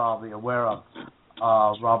 you're probably aware of.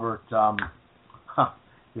 Robert,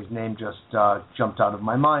 his name just jumped out of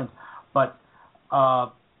my mind. But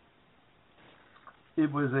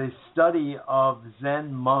it was a study of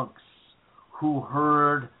Zen monks who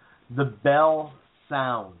heard the bell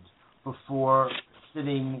sound before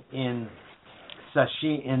sitting in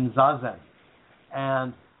zazen.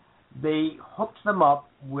 And they hooked them up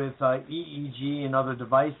with EEG and other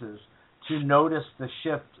devices to notice the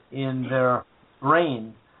shift in their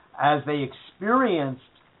brain as they experienced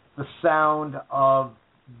the sound of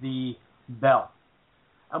the bell.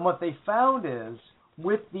 And what they found is,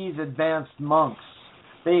 with these advanced monks,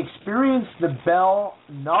 they experienced the bell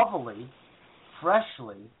novelly,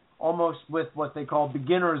 freshly, almost with what they call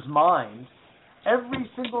beginner's mind, every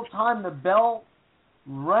single time the bell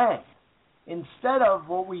rang. Instead of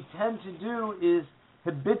what we tend to do is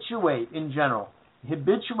habituate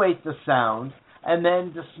the sound and then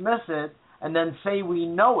dismiss it and then say we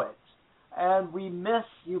know it and we miss,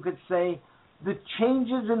 you could say, the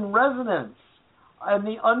changes in resonance and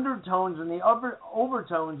the undertones and the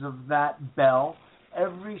overtones of that bell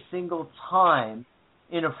every single time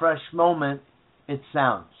in a fresh moment it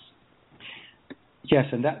sounds. Yes,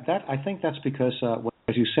 and that I think that's because,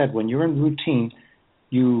 as you said, when you're in routine,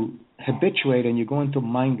 you habituate and you go into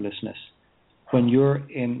mindlessness. When you're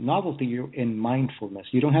in novelty, you're in mindfulness.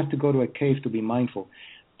 You don't have to go to a cave to be mindful.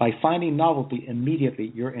 By finding novelty,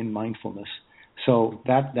 immediately you're in mindfulness. So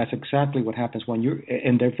that's exactly what happens when you're,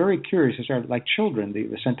 and they're very curious. They're like children,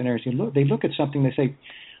 the centenarians. They look at something, they say,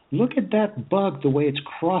 look at that bug, the way it's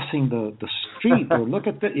crossing the street, or look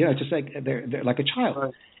at that, just like they're like a child.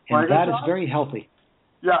 Right. And like that is very healthy.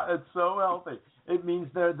 Yeah, it's so healthy. It means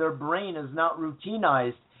their brain is not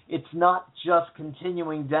routinized. It's not just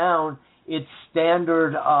continuing down its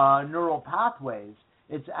standard neural pathways.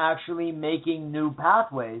 It's actually making new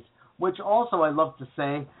pathways, which also, I love to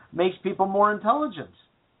say, makes people more intelligent.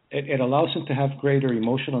 It allows them to have greater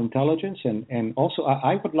emotional intelligence, and also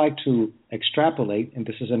I would like to extrapolate, and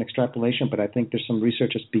this is an extrapolation, but I think there's some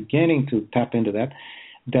research that's beginning to tap into that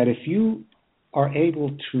if you are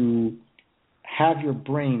able to have your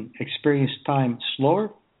brain experience time slower,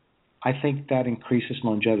 I think that increases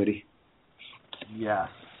longevity. Yes,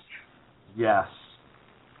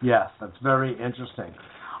 that's very interesting.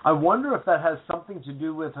 I wonder if that has something to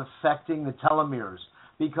do with affecting the telomeres,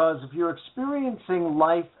 because if you're experiencing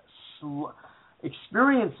life,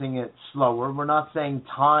 experiencing it slower, we're not saying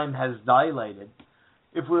time has dilated.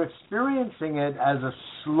 If we're experiencing it as a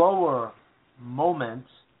slower moment,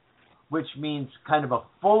 which means kind of a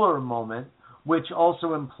fuller moment, which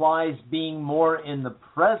also implies being more in the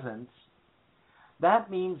present, that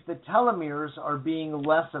means the telomeres are being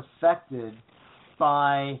less affected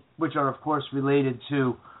by, which are of course related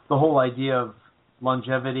to the whole idea of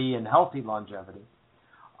longevity and healthy longevity.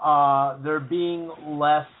 They're being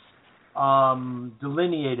less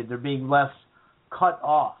delineated. They're being less cut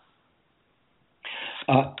off.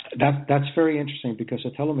 That's very interesting, because the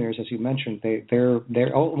telomeres, as you mentioned,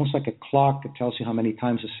 they're almost like a clock that tells you how many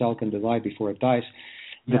times a cell can divide before it dies.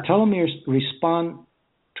 The telomeres respond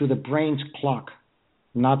to the brain's clock,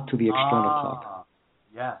 not to the external clock.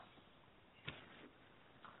 Yes.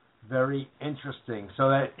 Very interesting. So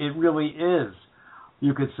that it really is,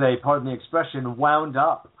 you could say, pardon the expression, wound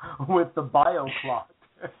up with the bio clock.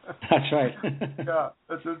 That's right. Yeah,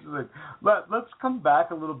 that's interesting. Let's come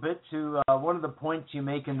back a little bit to one of the points you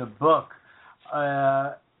make in the book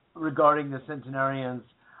regarding the centenarians,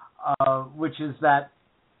 which is that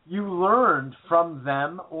you learned from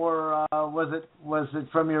them, or was it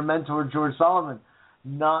from your mentor George Solomon,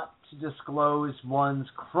 not to disclose one's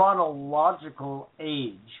chronological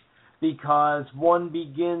age, because one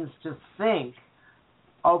begins to think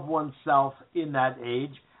of oneself in that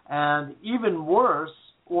age, and even worse,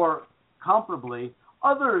 or comparably,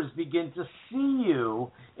 others begin to see you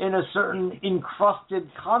in a certain encrusted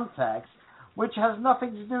context, which has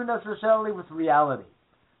nothing to do necessarily with reality.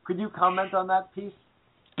 Could you comment on that piece?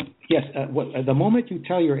 Yes. The moment you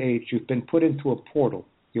tell your age, you've been put into a portal.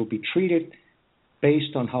 You'll be treated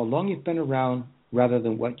based on how long you've been around rather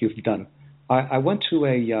than what you've done. I went to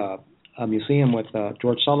a museum with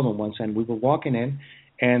George Solomon once, and we were walking in,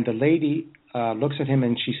 and the lady looks at him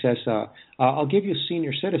and she says, I'll give you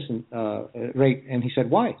senior citizen rate. And he said,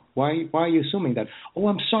 why? Why are you assuming that? Oh,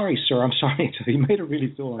 I'm sorry, sir, I'm sorry. So he made her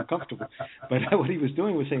really feel uncomfortable. But what he was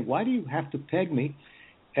doing was saying, why do you have to peg me?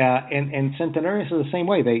 And centenarians are the same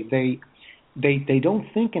way. They don't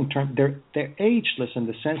think in terms, they're ageless in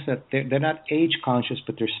the sense that they're not age conscious,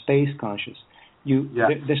 but they're space conscious.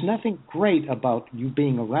 There's nothing great about you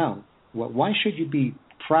being around. Why should you be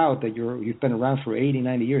proud that you've been around for 80,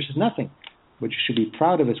 90 years? There's nothing. What you should be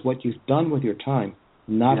proud of is what you've done with your time,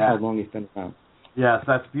 not how long you've been around. Yes,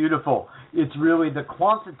 that's beautiful. It's really the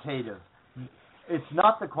quantitative. It's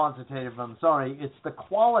not the quantitative, it's the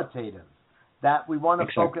qualitative that we want to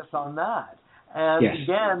focus on that. And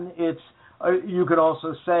again, it's you could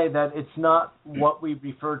also say that it's not what we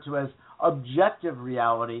refer to as objective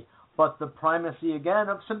reality, but the primacy, again,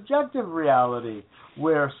 of subjective reality,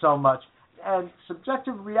 where so much. And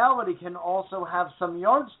subjective reality can also have some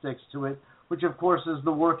yardsticks to it, which, of course, is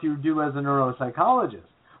the work you do as a neuropsychologist,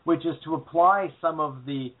 which is to apply some of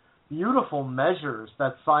the beautiful measures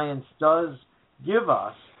that science does give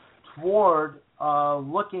us toward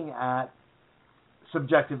looking at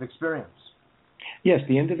subjective experience. Yes,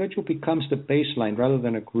 the individual becomes the baseline rather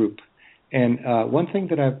than a group. And one thing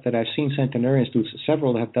that I've seen centenarians do,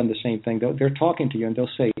 several have done the same thing. They're talking to you and they'll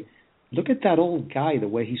say, look at that old guy, the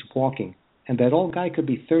way he's walking. And that old guy could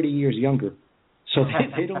be 30 years younger. So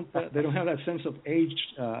they don't have that sense of age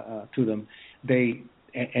to them. They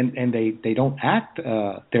don't act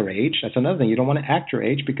their age. That's another thing. You don't want to act your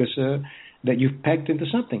age because that you've pegged into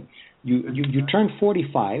something. You turn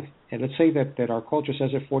 45, and let's say that our culture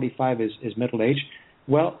says that 45 is middle age.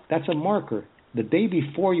 Well, that's a marker. The day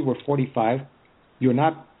before you were 45, you're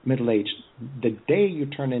not middle aged. The day you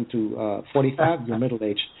turn into 45, you're middle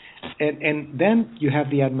aged. And then you have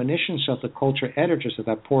the admonitions of the culture editors of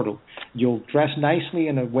that portal. You'll dress nicely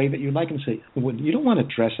in a way that you like and say, well, you don't want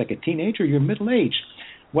to dress like a teenager, you're middle-aged.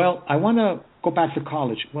 Well, I want to go back to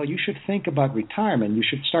college. Well, you should think about retirement. You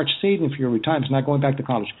should start saving for your retirement, not going back to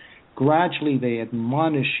college. Gradually, they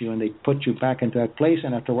admonish you and they put you back into that place,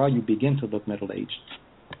 and after a while, you begin to look middle-aged.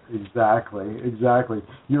 Exactly.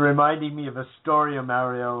 You're reminding me of a story,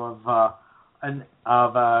 Mario, of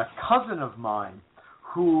a cousin of mine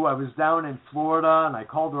who I was down in Florida, and I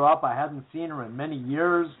called her up. I hadn't seen her in many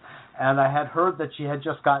years, and I had heard that she had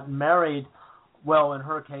just gotten married, well, in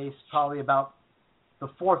her case, probably about the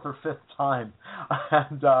fourth or fifth time.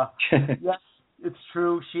 And yes, it's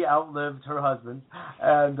true, she outlived her husband,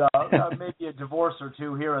 and maybe a divorce or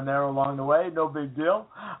two here and there along the way, no big deal.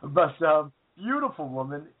 But beautiful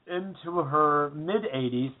woman into her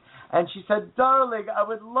mid-80s, and she said, "Darling, I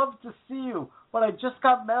would love to see you, but I just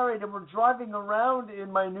got married and we're driving around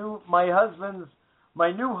in my new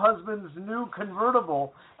husband's new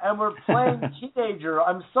convertible, and we're playing teenager.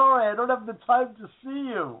 I'm sorry, I don't have the time to see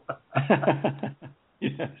you."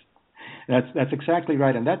 Yes, that's exactly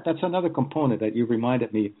right, and that's another component that you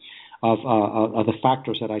reminded me of the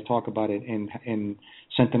factors that I talk about in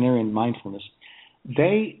centenarian mindfulness.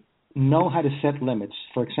 They know how to set limits.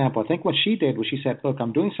 For example, I think what she did was she said, "Look,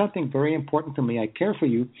 I'm doing something very important to me. I care for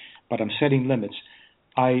you, but I'm setting limits."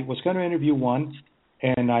 I was going to interview one,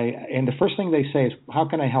 and the first thing they say is, "How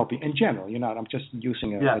can I help you?" In general, I'm just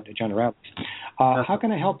using a generality. How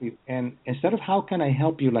can I help you? And instead of how can I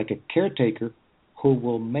help you like a caretaker who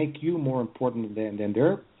will make you more important than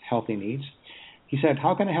their healthy needs, he said,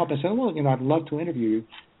 "How can I help?" I said, "Well, I'd love to interview you.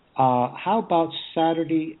 How about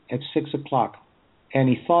Saturday at 6 o'clock? And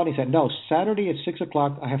he thought, he said, "No, Saturday at 6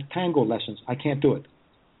 o'clock, I have tango lessons. I can't do it."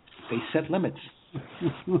 They set limits.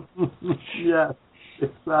 Yes,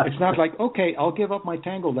 exactly. It's not like, okay, I'll give up my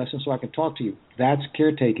tango lessons so I can talk to you. That's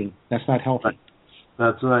caretaking. That's not healthy.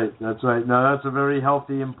 That's right. No, that's a very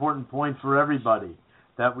healthy, important point for everybody,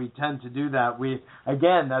 that we tend to do that.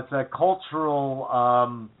 That's a cultural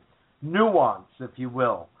nuance, if you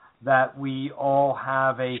will, that we all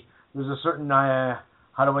have there's a certain,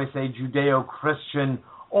 how do I say, Judeo-Christian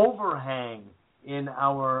overhang in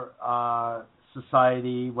our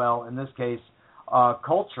society, well, in this case,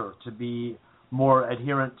 culture, to be more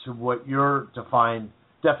adherent to what your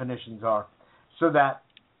definitions are, so that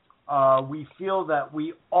we feel that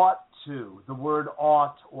we ought to, the word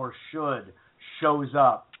ought or should shows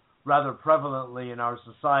up rather prevalently in our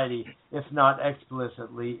society, if not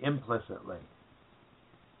explicitly, implicitly.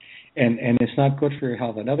 And it's not good for your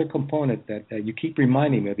health. Another component that you keep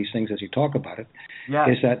reminding me of these things as you talk about it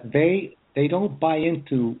is that they don't buy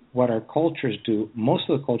into what our cultures do. Most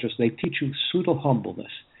of the cultures, they teach you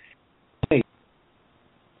pseudo-humbleness.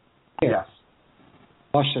 Yes.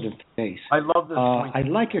 Wash it in the face. I love this point. I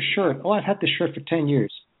like your shirt. Oh, I've had this shirt for 10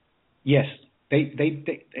 years. Yes,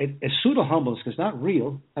 it's pseudo-humbleness because it's not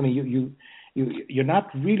real. I mean, you're not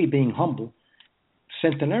really being humble.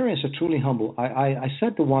 Centenarians are truly humble. I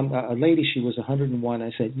said to a lady, she was 101, I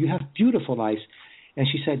said, "You have beautiful eyes." And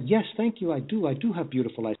she said, "Yes, thank you, I do have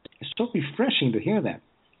beautiful eyes." It's so refreshing to hear that.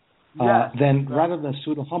 Rather than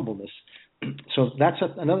pseudo-humbleness. So that's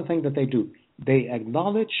another thing that they do. They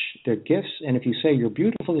acknowledge their gifts, and if you say you're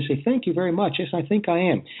beautiful, they say, "Thank you very much. Yes, I think I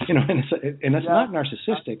am." And it's not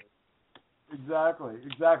narcissistic. Exactly.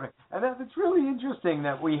 And it's really interesting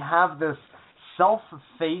that we have this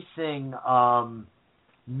self-effacing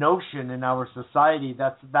notion in our society.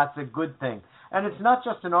 That's a good thing, and it's not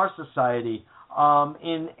just in our society.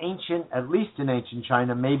 At least in ancient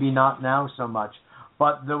China, maybe not now so much,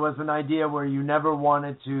 but there was an idea where you never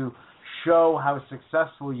wanted to show how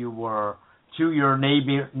successful you were to your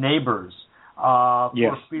neighbors,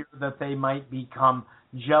 for fear that they might become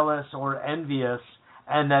jealous or envious,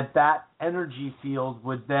 and that energy field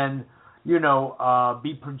would then,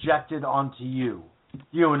 be projected onto you.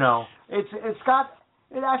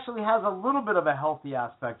 It actually has a little bit of a healthy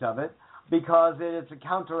aspect of it, because it's a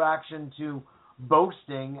counteraction to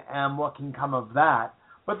boasting and what can come of that.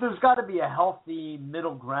 But there's got to be a healthy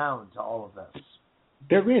middle ground to all of this.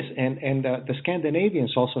 There is, and the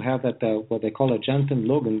Scandinavians also have that what they call a janten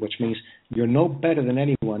logen, which means you're no better than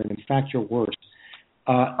anyone, and in fact you're worse.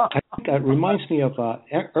 I think that reminds me of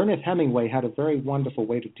Ernest Hemingway had a very wonderful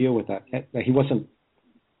way to deal with that. He wasn't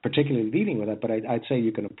particularly leading with it, but I'd say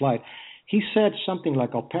you can apply it. He said something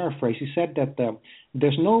like, I'll paraphrase, he said that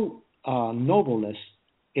there's no nobleness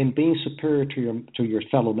in being superior to your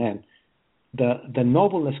fellow man. The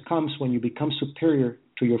nobleness comes when you become superior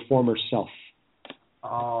to your former self.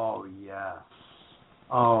 Oh, yes.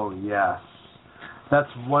 Oh, yes. That's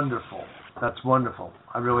wonderful. That's wonderful.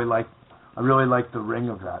 I really like the ring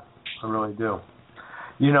of that. I really do.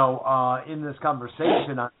 You know, in this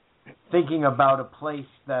conversation, I'm thinking about a place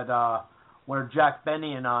that where Jack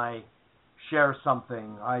Benny and I share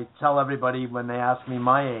something. I tell everybody when they ask me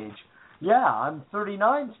my age, yeah, I'm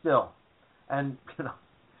 39 still. And, you know,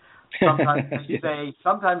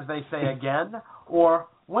 sometimes they say again, or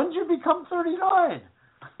when did you become 39?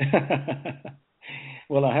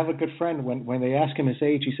 Well, I have a good friend. When they ask him his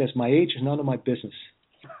age, he says, my age is none of my business.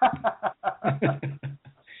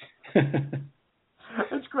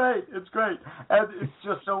 It's great. It's great. And it's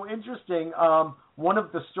just so interesting. One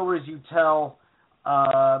of the stories you tell,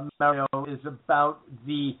 Mario, is about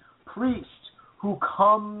the priest who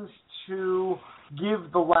comes to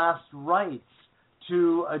give the last rites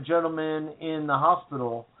to a gentleman in the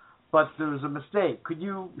hospital, but there's a mistake. Could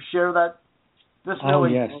you share that? This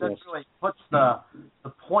really, yes. really puts the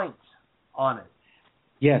point on it.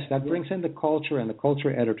 Yes, that brings in the culture and the culture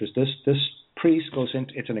editors. This priest goes in,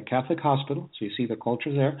 it's in a Catholic hospital, so you see the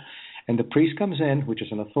culture there, and the priest comes in, which is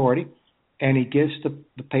an authority, and he gives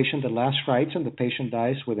the patient the last rites, and the patient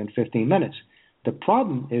dies within 15 minutes. The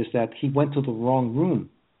problem is that he went to the wrong room.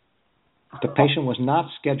 The patient was not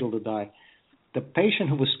scheduled to die. The patient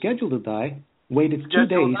who was scheduled to die waited 2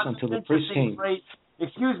 days until the priest came.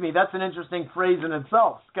 Excuse me, that's an interesting phrase in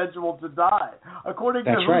itself, scheduled to die. According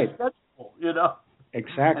to who's scheduled, you know.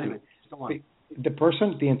 Exactly. Anyway, go on. The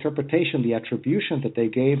person, the interpretation, the attribution that they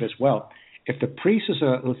gave as well. If the priest is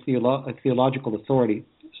a theological authority,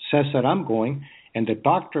 says that I'm going, and the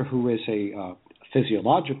doctor who is a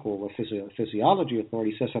physiological or physiology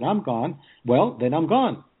authority says that I'm gone, well, then I'm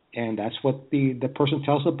gone. And that's what the person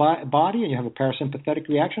tells the body, and you have a parasympathetic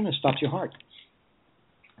reaction and stops your heart.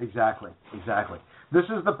 Exactly. This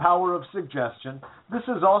is the power of suggestion. This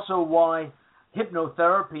is also why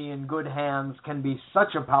hypnotherapy in good hands can be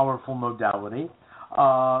such a powerful modality,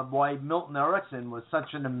 why Milton Erickson was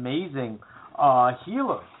such an amazing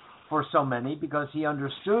healer for so many, because he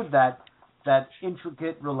understood that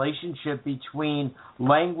intricate relationship between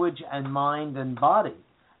language and mind and body.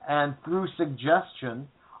 And through suggestion,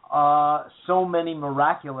 so many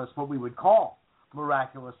miraculous, what we would call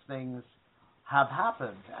miraculous things have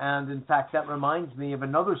happened. And in fact, that reminds me of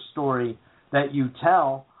another story that you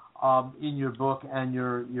tell in your book and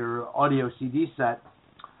your audio CD set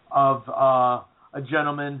of a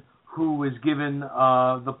gentleman who was given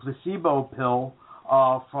the placebo pill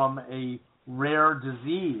from a rare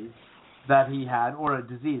disease that he had, or a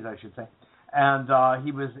disease, I should say. And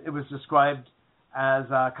it was described as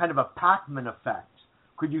kind of a Pac-Man effect.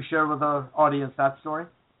 Could you share with our audience that story?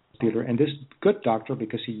 Peter, and this good doctor,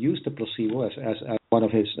 because he used the placebo as one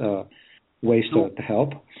of his ways to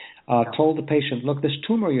help, told the patient, look, this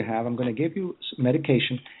tumor you have, I'm going to give you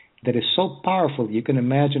medication that is so powerful you can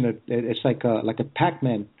imagine it's like a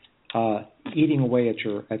Pac-Man eating away at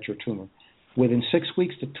your tumor. Within 6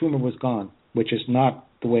 weeks, the tumor was gone, which is not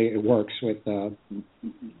the way it works with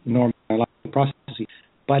normal biological processes.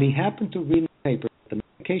 But he happened to read in the paper that the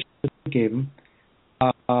medication that they gave him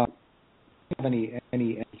didn't have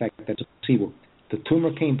any effect as a placebo. The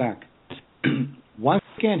tumor came back. Once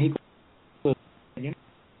again, he goes,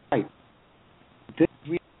 right. This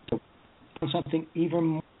really something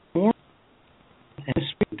even more, and this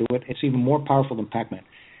do it. It's even more powerful than Pac-Man.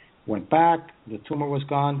 Went back, the tumor was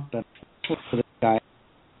gone. But for the guy,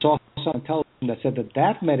 saw some television that said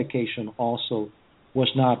that medication also was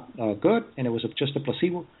not good, and it was just a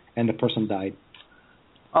placebo, and the person died.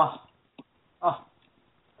 Oh,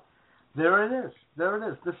 there it is.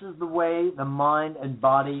 This is the way the mind and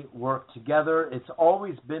body work together. It's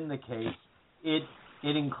always been the case. It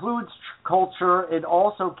includes culture. It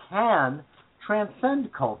also can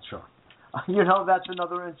transcend culture. That's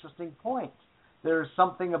another interesting point. There's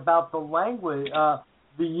something about the language,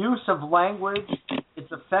 the use of language,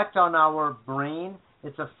 its effect on our brain,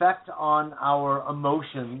 its effect on our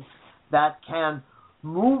emotions that can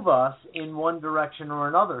move us in one direction or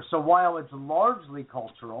another. So while it's largely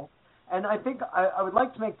cultural, and I think I would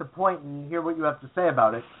like to make the point and hear what you have to say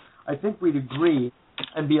about it, I think we'd agree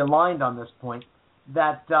and be aligned on this point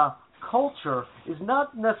that culture is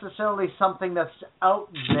not necessarily something that's out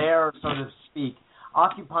there, so to speak,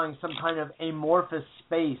 occupying some kind of amorphous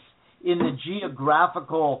space in the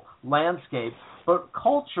geographical landscape, but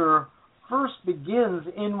culture first begins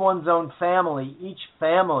in one's own family. Each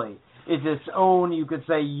family is its own, you could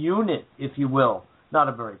say, unit, if you will. Not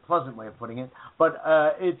a very pleasant way of putting it, but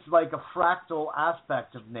it's like a fractal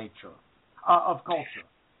aspect of nature, of culture.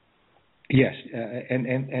 Yes,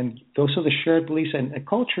 and those are the shared beliefs. And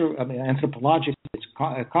culture, I mean, anthropologically, it's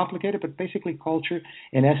complicated, but basically culture,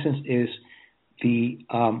 in essence, is the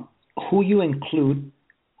who you include,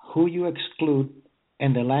 who you exclude,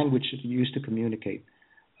 and the language that you use to communicate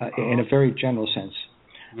in a very general sense.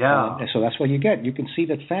 Yeah. And so that's what you get. You can see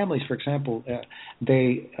that families, for example,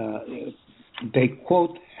 they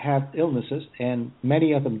quote have illnesses, and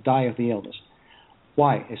many of them die of the illness.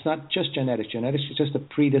 Why? It's not just genetics. Genetics is just a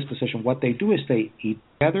predisposition. What they do is they eat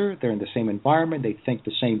together. They're in the same environment. They think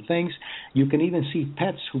the same things. You can even see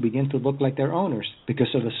pets who begin to look like their owners because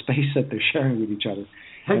of the space that they're sharing with each other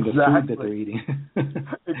and the food that they're eating.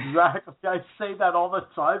 Exactly. I say that all the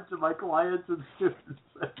time to my clients and students.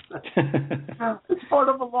 It's part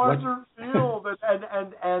of a larger field.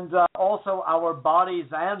 And also our bodies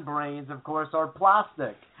and brains, of course, are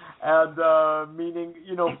plastic and meaning,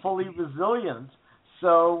 fully resilient.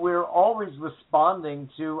 So we're always responding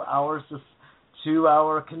to our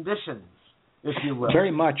conditions, if you will. Very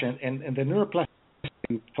much, and the neuroplasticity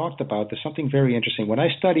you talked about, there's something very interesting. When I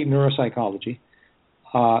studied neuropsychology,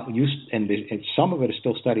 and some of it is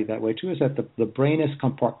still studied that way too, is that the brain is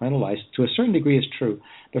compartmentalized. To a certain degree, it's true.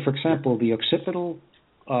 But for example, the occipital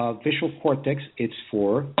visual cortex, it's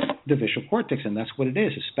for the visual cortex, and that's what it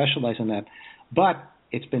is. It's specialized in that. But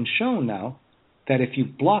it's been shown now that if you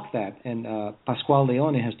block that, and Pasquale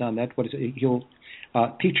Leone has done that,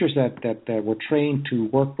 teachers that were trained to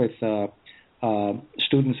work with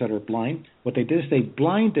students that are blind, what they did is they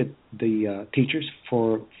blinded the teachers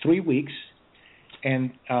for 3 weeks,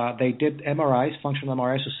 and they did MRIs, functional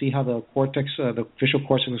MRIs, to see how the cortex, the visual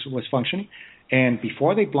cortex was functioning. And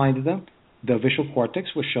before they blinded them, the visual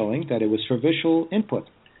cortex was showing that it was for visual input.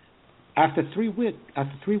 After 3 weeks,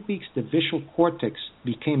 the visual cortex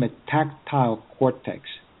became a tactile cortex,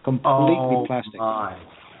 completely plastic. My.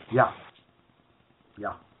 Yeah.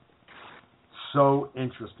 So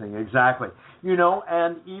interesting, exactly.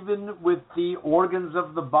 And even with the organs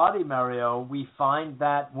of the body, Mario, we find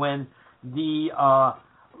that when the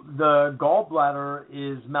gallbladder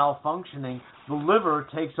is malfunctioning, the liver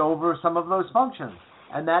takes over some of those functions.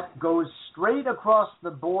 And that goes straight across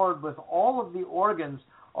the board with all of the organs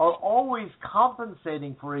are always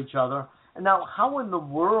compensating for each other. And now how in the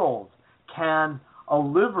world can a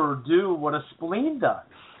liver do what a spleen does,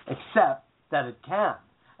 except that it can?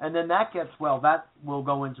 And then that will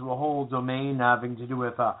go into a whole domain having to do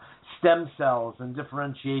with stem cells and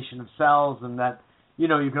differentiation of cells, and that, you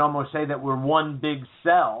can almost say that we're one big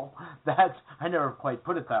cell. I never quite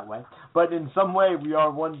put it that way, but in some way we are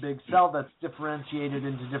one big cell that's differentiated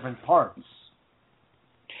into different parts.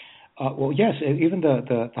 Well, yes, even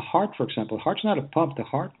the heart, for example. The heart's not a pump. The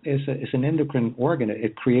heart is an endocrine organ.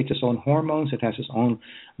 It creates its own hormones. It has its own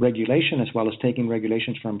regulation, as well as taking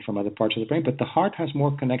regulations from other parts of the brain. But the heart has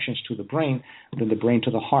more connections to the brain than the brain to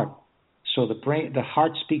the heart. So the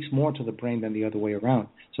heart speaks more to the brain than the other way around.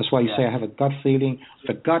 So that's why you say I have a gut feeling.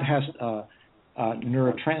 The gut has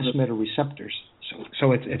neurotransmitter receptors.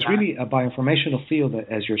 So it's really a bioinformational field,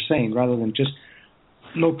 as you're saying, rather than just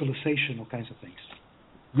localization, all kinds of things.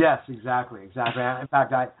 Yes, exactly. In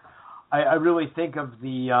fact, I really think of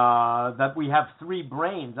that we have 3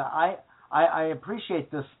 brains. I appreciate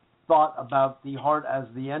this thought about the heart as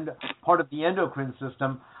part of the endocrine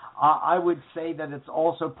system. I would say that it's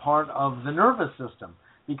also part of the nervous system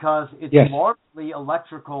because it's largely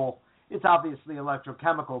electrical. It's obviously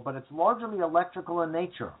electrochemical, but it's largely electrical in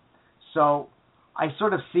nature. So I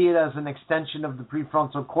sort of see it as an extension of the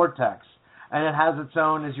prefrontal cortex, and it has its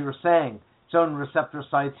own, as you were saying, its own receptor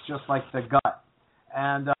sites, just like the gut.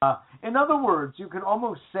 And in other words, you can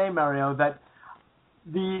almost say, Mario, that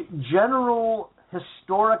the general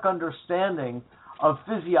historic understanding of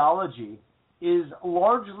physiology is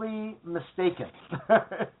largely mistaken.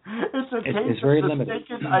 It's a case of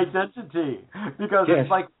mistaken identity because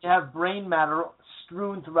it's like we have brain matter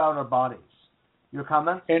strewn throughout our bodies. Your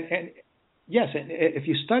comment? And yes, and if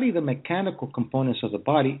you study the mechanical components of the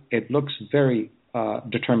body, it looks very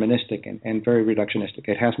deterministic and very reductionistic.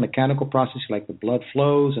 It has mechanical processes like the blood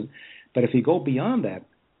flows, but if you go beyond that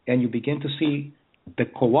and you begin to see the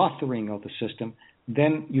co-authoring of the system,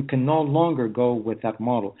 then you can no longer go with that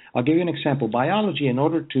model. I'll give you an example. Biology, in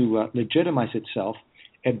order to legitimize itself,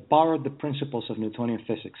 it borrowed the principles of Newtonian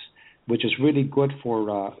physics, which is really good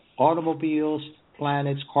for automobiles,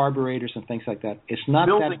 planets, carburetors, and things like that. It's not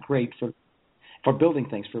that great for for building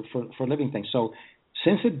things, for living things. So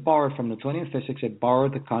since it borrowed from Newtonian physics, it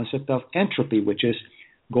borrowed the concept of entropy, which is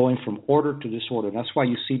going from order to disorder. That's why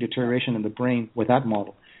you see deterioration in the brain with that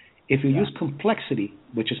model. If you use complexity,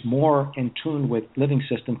 which is more in tune with living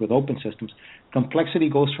systems, with open systems, complexity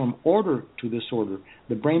goes from order to disorder.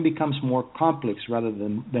 The brain becomes more complex rather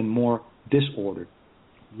than more disordered.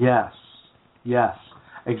 Yes,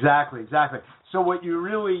 exactly. So what you're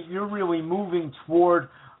really moving toward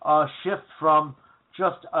a shift from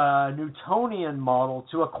just a Newtonian model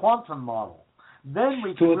to a quantum model. Then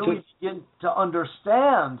we can really begin to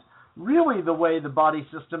understand really the way the body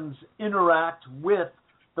systems interact with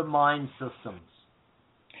the mind systems.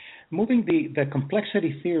 Moving the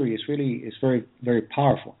complexity theory is very, very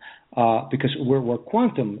powerful because we're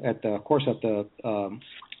quantum at the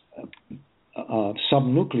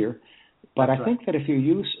subnuclear, but I think that if you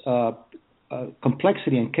use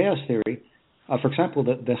complexity and chaos theory, for example,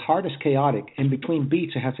 the heart is chaotic. In between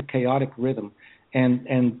beats, it has a chaotic rhythm,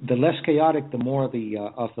 and the less chaotic, the more of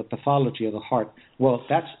the pathology of the heart. Well,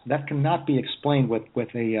 that cannot be explained with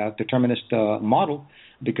a determinist model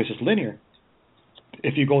because it's linear.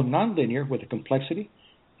 If you go nonlinear with the complexity,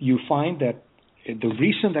 you find that the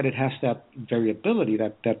reason that it has that variability,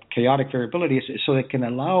 that chaotic variability, is so it can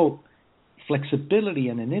allow flexibility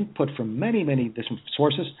and an input from many, many different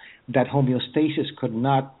sources that homeostasis could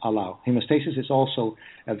not allow. Homeostasis is also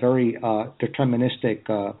a very deterministic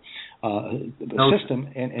system,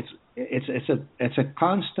 and it's a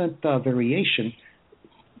constant variation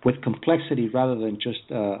with complexity rather than just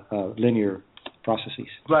linear processes.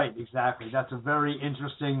 Right, exactly. That's a very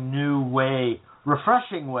interesting new way,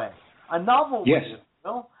 refreshing way, a novel way,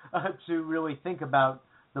 to really think about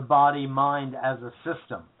the body-mind as a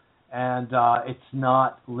system. And it's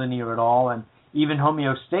not linear at all. And even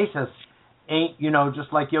homeostasis ain't,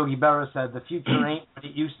 just like Yogi Berra said, the future ain't what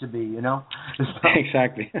it used to be,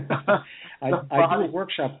 Exactly. I do a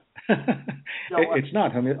workshop. It's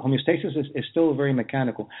not. Homeostasis is still very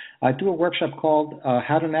mechanical. I do a workshop called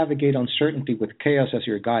How to Navigate Uncertainty with Chaos as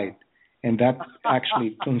Your Guide. And that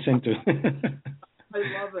actually turns into... I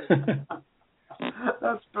love it.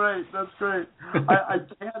 That's great. I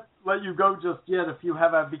can't let you go just yet if you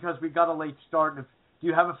have because we got a late start. Do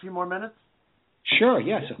you have a few more minutes? Sure.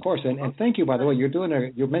 Yes, of course. And thank you, by the way.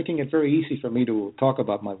 You're making it very easy for me to talk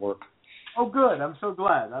about my work. Oh, good. I'm so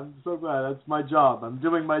glad. That's my job. I'm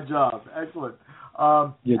doing my job. Excellent.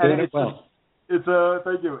 You're doing it well.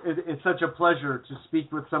 Thank you. It's such a pleasure to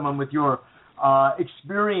speak with someone with your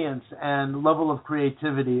experience and level of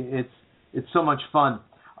creativity. It's so much fun.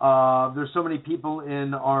 There's so many people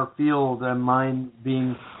in our field, and mine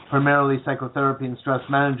being primarily psychotherapy and stress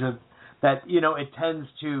management, that it tends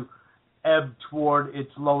to ebb toward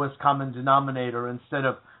its lowest common denominator instead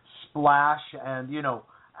of splash and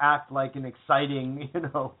act like an exciting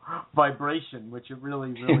vibration, which it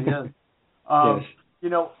really is. Yes.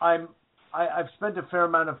 I've spent a fair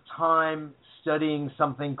amount of time studying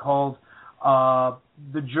something called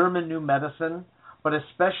the German New Medicine, but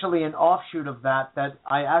especially an offshoot of that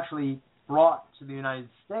I actually brought to the United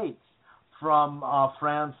States from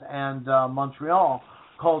France and Montreal,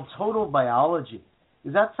 called total biology.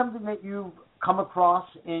 Is that something that you've come across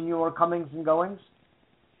in your comings and goings?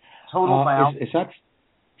 Total biology. Is that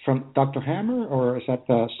from Dr. Hammer, or is that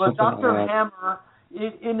something? But Dr. Hammer,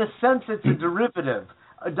 in a sense, it's a derivative.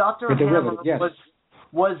 Dr. Hammer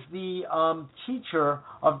was the teacher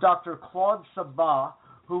of Dr. Claude Sabat,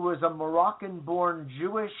 who was a Moroccan-born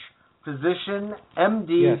Jewish physician,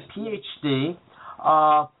 MD, PhD.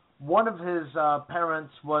 One of his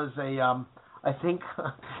parents was I think,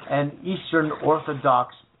 an Eastern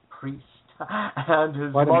Orthodox priest, and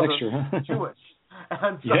his mother was Jewish.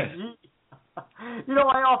 And so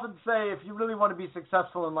I often say, if you really want to be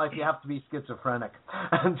successful in life, you have to be schizophrenic.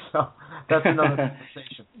 And so that's another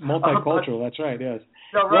conversation. Multicultural, that's right, yes.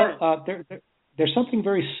 No, right. Well, there's something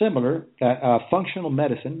very similar, that functional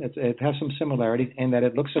medicine, it has some similarities in that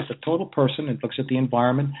it looks at the total person, it looks at the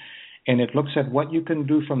environment, and it looks at what you can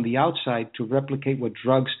do from the outside to replicate what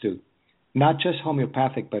drugs do. Not just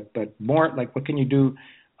homeopathic, but more like what can you do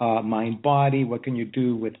mind-body, what can you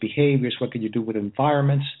do with behaviors, what can you do with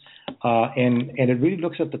environments, and it really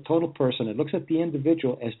looks at the total person. It looks at the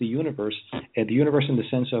individual as the universe, and the universe in the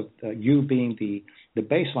sense of you being the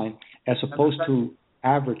baseline, as opposed to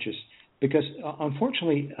averages. Because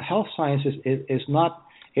unfortunately, health science is not.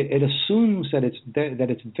 It assumes that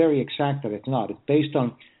it's very exact, that it's not. It's based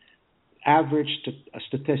on average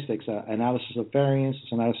statistics, analysis of variance,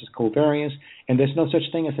 analysis of covariance, and there's no such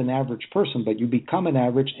thing as an average person, but you become an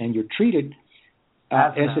average and you're treated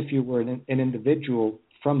as if you were an individual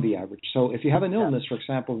from the average. So if you have an illness, for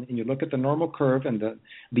example, and you look at the normal curve and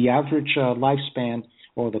the average lifespan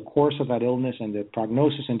or the course of that illness and the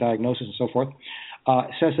prognosis and diagnosis and so forth,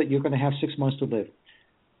 says that you're going to have 6 months to live.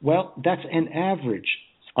 Well, that's an average.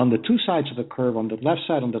 On the two sides of the curve, on the left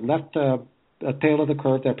side, on the left tail of the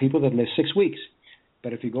curve, there are people that live 6 weeks.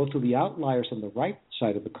 But if you go to the outliers on the right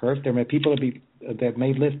side of the curve, there may be people that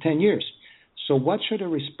may live 10 years. So what should a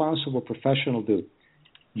responsible professional do?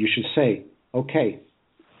 You should say, okay,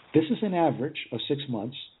 this is an average of 6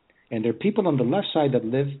 months, and there are people on the left side that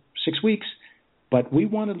live 6 weeks, but we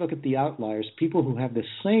want to look at the outliers, people who have the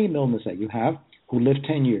same illness that you have, who live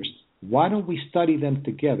 10 years. Why don't we study them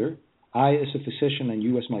together, I as a physician and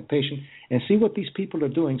you as my patient, and see what these people are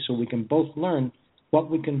doing so we can both learn what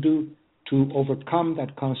we can do to overcome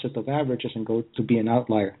that concept of averages and go to be an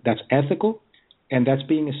outlier. That's ethical, and that's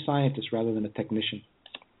being a scientist rather than a technician.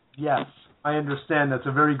 Yes, I understand. That's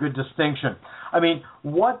a very good distinction. I mean,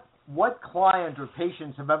 what client or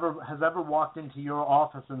patient has ever walked into your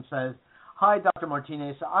office and says, "Hi, Dr.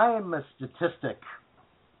 Martinez, I am a statistic."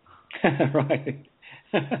 Right.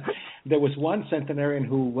 There was one centenarian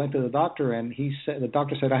who went to the doctor, and the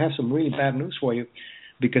doctor said, "I have some really bad news for you,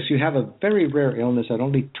 because you have a very rare illness that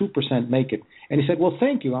only 2% make it." And he said, "Well,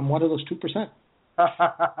 thank you. I'm one of those 2%.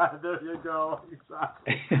 There you go.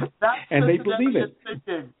 Exactly. And they believe it.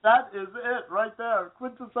 Thinking. That is it right there.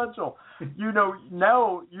 Quintessential. You know,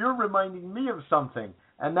 now you're reminding me of something,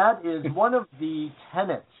 and that is one of the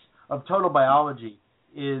tenets of total biology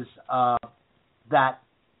is that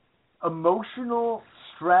emotional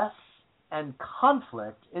stress and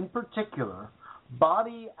conflict in particular,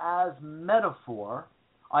 body as metaphor,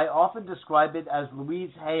 I often describe it as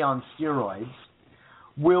Louise Hay on steroids,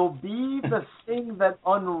 will be the thing that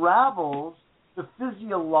unravels the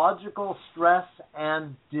physiological stress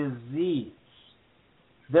and disease.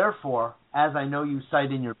 Therefore, as I know you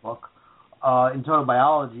cite in your book, in Total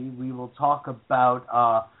Biology, we will talk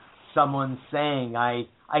about someone saying, I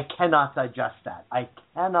cannot digest that. I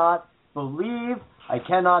cannot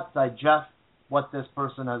digest what this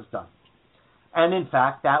person has done. And in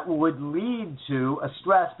fact, that would lead to a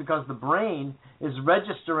stress because the brain is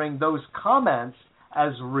registering those comments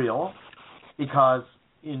as real, because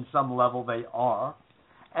in some level they are,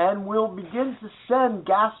 and will begin to send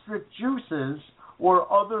gastric juices or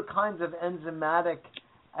other kinds of enzymatic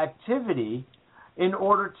activity in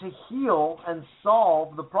order to heal and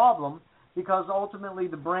solve the problem, because ultimately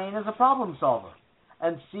the brain is a problem solver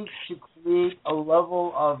and seeks to create a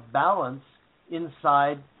level of balance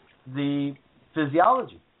inside the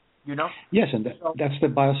physiology, you know? Yes, and that's the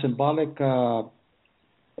biosymbolic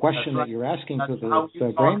question that you're asking to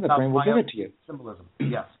the brain. The brain will give it to you. Symbolism,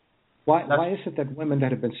 yes. Why is it that women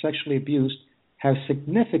that have been sexually abused have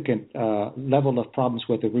significant level of problems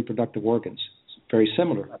with their reproductive organs? It's very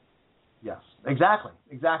similar. Yes, exactly.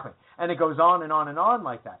 And it goes on and on and on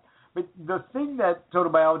like that. But the thing that Total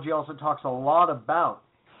Biology also talks a lot about,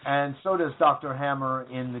 and so does Dr. Hammer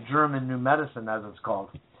in the German New Medicine, as it's called,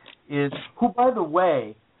 is who, by the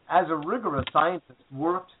way, as a rigorous scientist,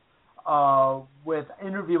 worked with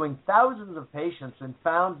interviewing thousands of patients and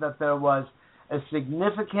found that there was a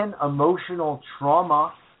significant emotional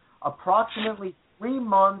trauma approximately 3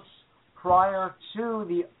 months prior to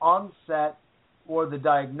the onset or the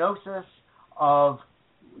diagnosis of,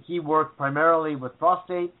 he worked primarily with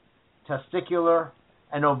prostate, testicular,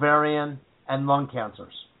 and ovarian, and lung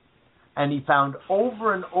cancers. And he found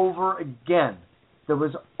over and over again there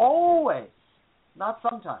was always, not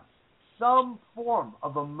sometimes, some form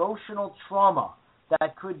of emotional trauma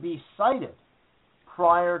that could be cited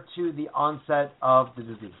prior to the onset of the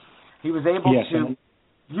disease. He was able to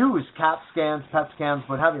use CAT scans, PET scans,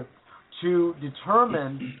 what have you, to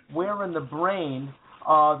determine where in the brain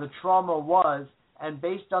the trauma was, and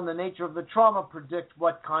based on the nature of the trauma, predict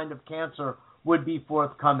what kind of cancer would be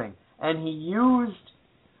forthcoming. And he used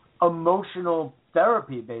emotional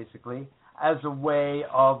therapy, basically, as a way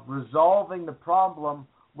of resolving the problem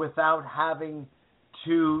without having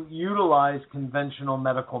to utilize conventional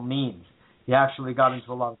medical means. He actually got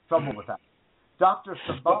into a lot of trouble with that. Dr.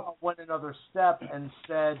 Sabah went another step and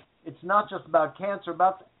said, it's not just about cancer,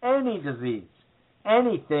 about any disease.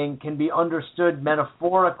 Anything can be understood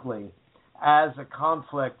metaphorically as a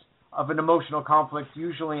conflict, of an emotional conflict,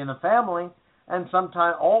 usually in the family, and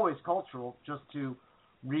sometimes always cultural, just to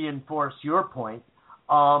reinforce your point,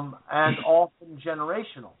 and often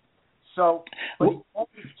generational. So, but he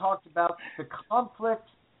always talked about the conflict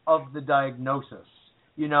of the diagnosis,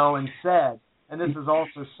 you know, and said, and this is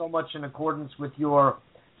also so much in accordance with your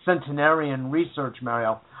centenarian research,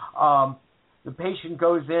 Mario, the patient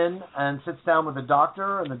goes in and sits down with the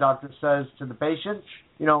doctor, and the doctor says to the patient,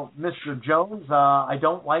 Mr. Jones, I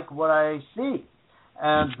don't like what I see.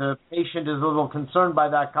 And the patient is a little concerned by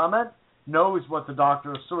that comment, knows what the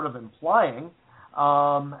doctor is sort of implying,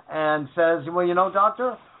 and says, well,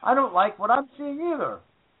 doctor, I don't like what I'm seeing either.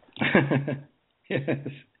 Yes.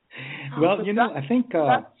 Well, I think...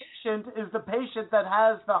 that patient is the patient that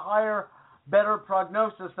has the higher, better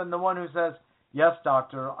prognosis than the one who says, yes,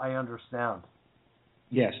 doctor, I understand.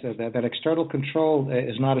 Yes, that external control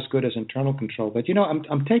is not as good as internal control. But,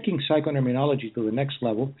 I'm taking psychoneuroimmunology to the next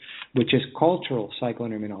level, which is cultural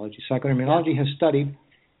psychoneuroimmunology. Psychoneuroimmunology has studied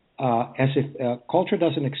as if culture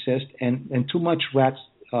doesn't exist and too much rat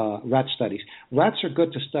studies. Rats are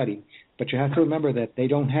good to study, but you have to remember that they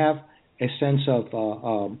don't have a sense of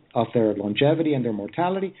their longevity and their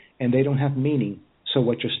mortality, and they don't have meaning. So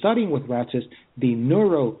what you're studying with rats is the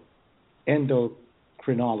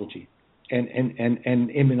neuroendocrinology and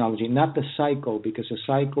immunology, not the psycho, because the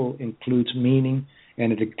psycho includes meaning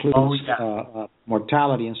and it includes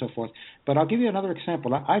mortality and so forth. But I'll give you another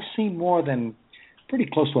example. I've seen more than pretty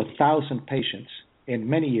close to 1,000 patients in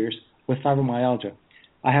many years with fibromyalgia.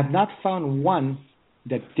 I have not found one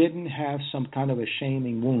that didn't have some kind of a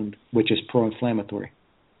shaming wound, which is pro-inflammatory.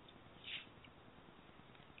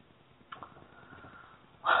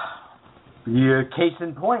 Your case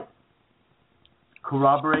in point,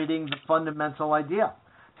 corroborating the fundamental idea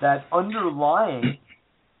that underlying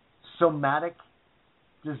somatic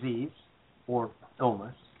disease or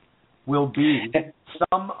illness will be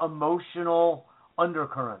some emotional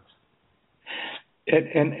undercurrent.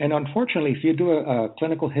 And unfortunately, if you do a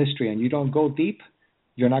clinical history and you don't go deep,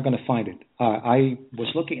 you're not going to find it. I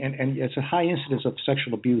was looking, and it's a high incidence of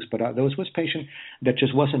sexual abuse, but there was this patient that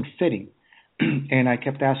just wasn't fitting. And I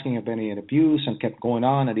kept asking if any abuse and kept going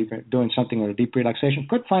on and even doing something with a deep relaxation.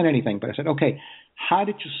 Couldn't find anything. But I said, okay, how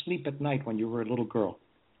did you sleep at night when you were a little girl?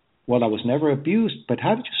 Well, I was never abused, but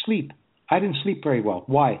how did you sleep? I didn't sleep very well.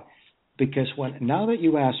 Why? Because now that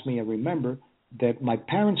you ask me, I remember that my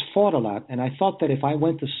parents fought a lot, and I thought that if I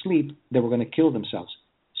went to sleep, they were going to kill themselves.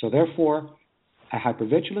 So therefore, a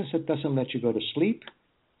hypervigilance that doesn't let you go to sleep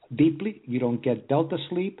deeply, you don't get delta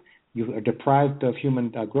sleep, you are deprived of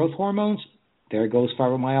human growth hormones. There goes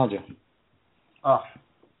fibromyalgia.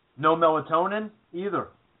 No melatonin either.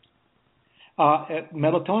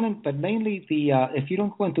 Melatonin, but mainly if you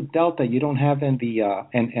don't go into delta, you don't have and the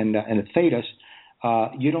thetas.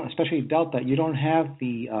 You don't, especially delta. You don't have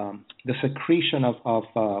the secretion of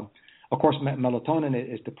course, melatonin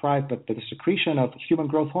is deprived, but the secretion of human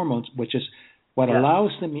growth hormones, which is what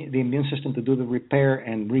allows the immune system to do the repair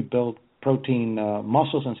and rebuild protein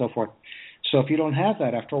muscles and so forth. So if you don't have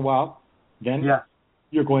that after a while, then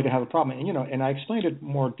you're going to have a problem. And and I explained it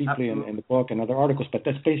more deeply in the book and other articles, but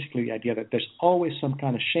that's basically the idea that there's always some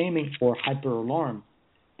kind of shaming or hyper-alarm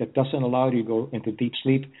that doesn't allow you to go into deep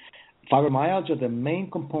sleep. Fibromyalgia, the main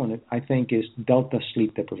component, I think, is delta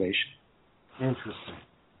sleep deprivation. Interesting.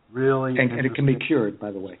 Really interesting. And it can be cured, by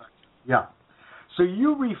the way. Yeah. So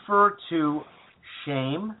you refer to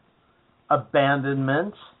shame,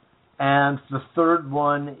 abandonment, and the third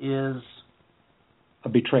one is... a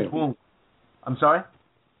betrayal. I'm sorry?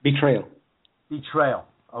 Betrayal. Betrayal,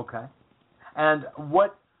 okay. And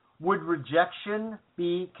what would rejection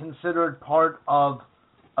be considered part of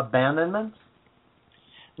abandonment?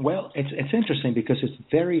 Well, it's interesting because it's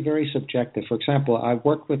very, very subjective. For example, I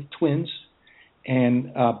worked with twins,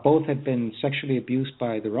 and both had been sexually abused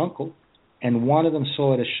by their uncle, and one of them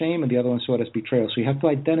saw it as shame and the other one saw it as betrayal. So you have to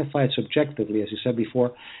identify it subjectively, as you said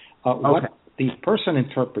before, what the person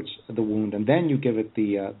interprets the wound, and then you give it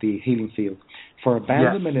the healing field. For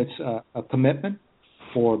abandonment, it's a commitment.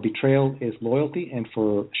 For betrayal is loyalty, and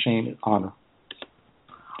for shame is honor.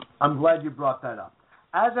 I'm glad you brought that up.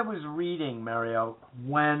 As I was reading, Mario,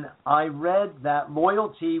 when I read that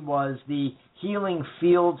loyalty was the healing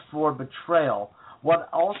field for betrayal, what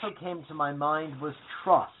also came to my mind was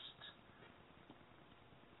trust.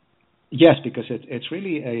 Yes, because it's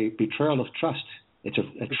really a betrayal of trust. It's a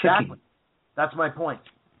tricking. That's my point.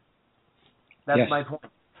 That's my point.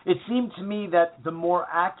 It seemed to me that the more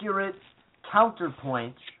accurate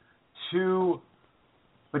counterpoint to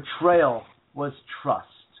betrayal was trust,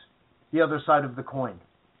 the other side of the coin.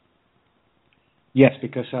 Yes,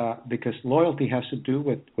 because loyalty has to do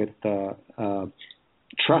with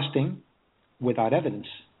trusting without evidence.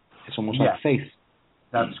 It's almost like faith.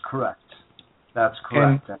 That's correct. That's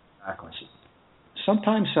correct. Exactly.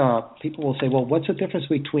 Sometimes people will say, well, what's the difference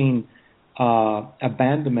between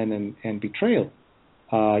abandonment and betrayal?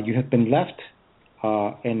 You have been left,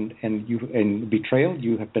 and betrayal,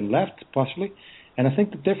 you have been left, possibly, And I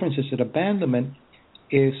think the difference is that abandonment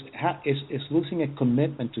is losing a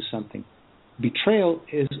commitment to something. Betrayal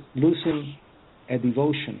is losing a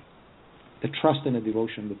devotion, the trust in a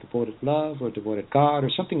devotion, the devoted love or devoted God or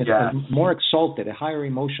something that's more exalted, a higher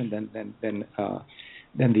emotion than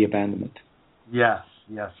the abandonment. Yes.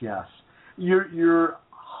 You're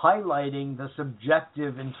highlighting the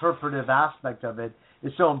subjective, interpretive aspect of it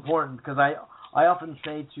is so important, because I often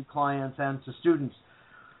say to clients and to students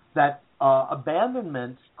that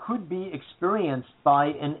abandonment could be experienced by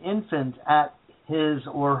an infant at his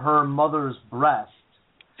or her mother's breast,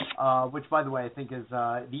 which, by the way, I think is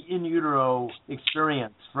the in utero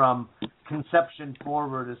experience from conception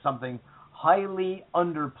forward is something highly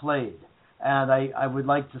underplayed. And I would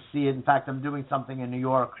like to see it. In fact, I'm doing something in New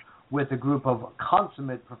York with a group of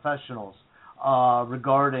consummate professionals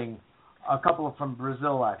regarding a couple from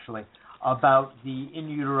Brazil, actually, about the in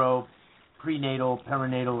utero prenatal,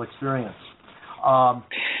 perinatal experience.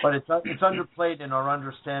 But it's underplayed in our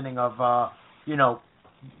understanding of,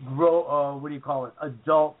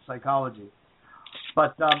 adult psychology.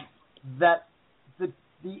 But that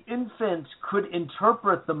the infant could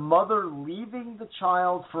interpret the mother leaving the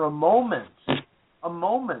child for a moment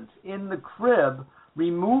in the crib,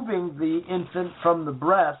 removing the infant from the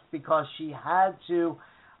breast because she had to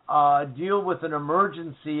deal with an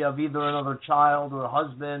emergency of either another child or a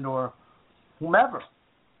husband or whomever,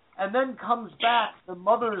 and then comes back. The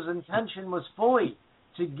mother's intention was fully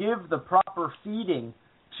to give the proper feeding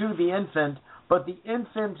to the infant, but the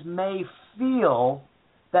infant may feel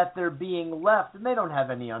that they're being left, and they don't have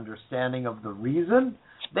any understanding of the reason.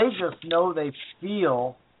 They just know they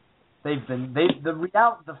feel they've been.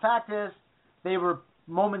 The fact is, they were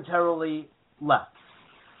momentarily left.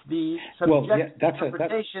 The subjective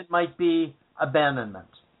interpretation might be abandonment.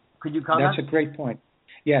 Could you comment? That's a great point.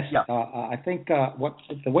 Yes, I think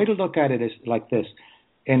the way to look at it is like this: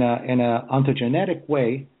 in a ontogenetic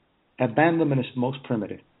way, abandonment is most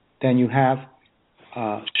primitive. Then you have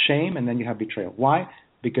shame, and then you have betrayal. Why?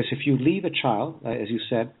 Because if you leave a child, as you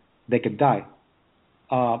said, they could die.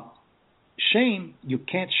 Shame, you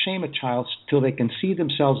can't shame a child till they can see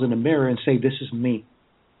themselves in a mirror and say, "This is me."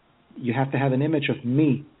 You have to have an image of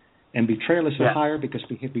me, and betrayal is higher because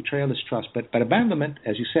betrayal is trust. But abandonment,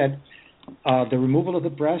 as you said, the removal of the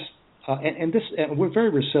breast, and we're very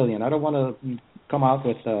resilient. I don't want to come out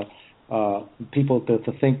with people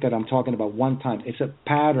to think that I'm talking about one time. It's a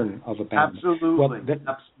pattern of abandonment. Absolutely.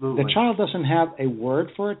 The child doesn't have a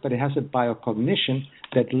word for it, but it has a biocognition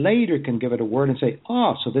that later can give it a word and say,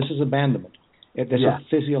 so this is abandonment. There's a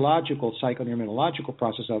physiological, psychoneurological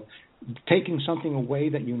process of taking something away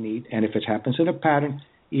that you need, and if it happens in a pattern,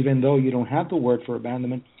 even though you don't have the word for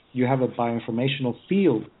abandonment, you have a bioinformational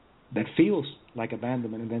field that feels like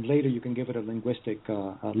abandonment, and then later you can give it a linguistic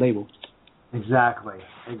label. Exactly.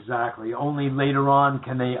 Only later on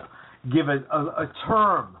can they give it a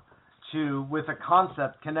term with a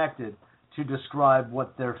concept connected to describe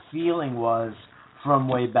what their feeling was from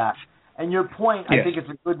way back. And your point, I think it's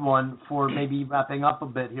a good one for maybe wrapping up a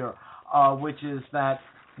bit here, which is that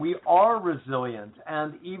we are resilient,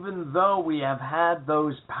 and even though we have had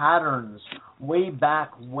those patterns way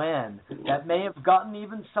back when that may have gotten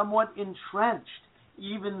even somewhat entrenched,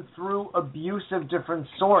 even through abuse of different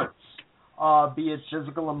sorts, be it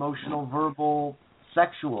physical, emotional, verbal,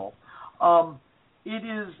 sexual,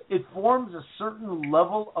 it forms a certain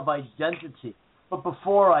level of identity. But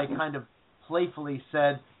before I kind of playfully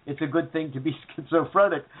said it's a good thing to be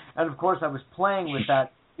schizophrenic, and of course I was playing with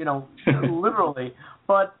that, literally.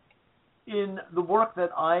 But in the work that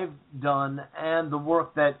I've done and the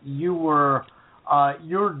work that you're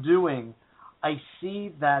doing, I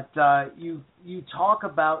see that you talk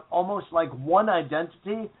about almost like one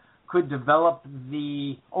identity could develop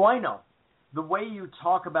the way you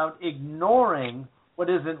talk about ignoring what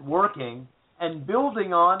isn't working and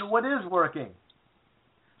building on what is working.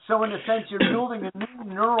 So in a sense, you're building a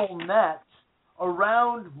new neural net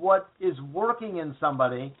around what is working in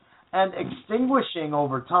somebody and extinguishing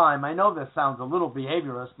over time. I know this sounds a little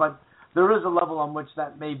behaviorist, but there is a level on which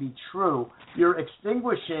that may be true. You're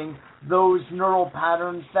extinguishing those neural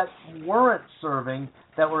patterns that weren't serving,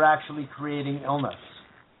 that were actually creating illness.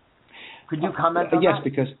 Could you comment on that?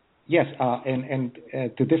 And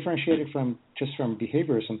to differentiate it from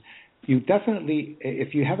behaviorism, you definitely,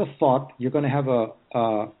 if you have a thought, you're going to have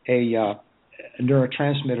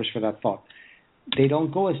neurotransmitters for that thought. They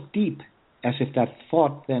don't go as deep as if that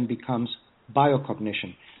thought then becomes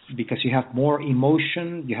biocognition, because you have more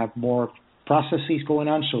emotion, you have more processes going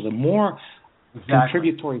on. So the more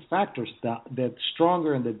contributory factors, the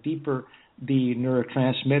stronger and the deeper the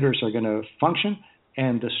neurotransmitters are going to function.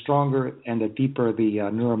 and the stronger and the deeper the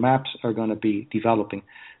neural maps are going to be developing.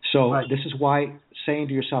 So Right. this is why saying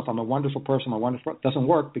to yourself, I'm a wonderful person, doesn't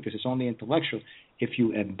work because it's only intellectual. If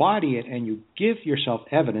you embody it and you give yourself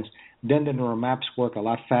evidence, then the neural maps work a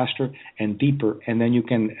lot faster and deeper, and then you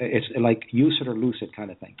can, it's like use it or lose it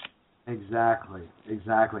kind of thing. Exactly.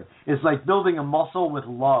 It's like building a muscle with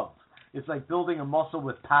love. It's like building a muscle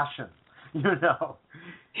with passion. You know,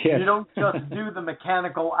 Yes. You don't just do the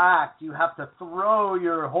mechanical act. You have to throw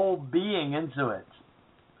your whole being into it.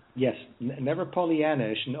 Yes, never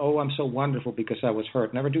Pollyannish and, oh, I'm so wonderful because I was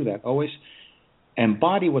hurt. Never do that. Always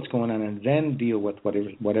embody what's going on and then deal with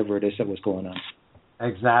whatever it is that was going on.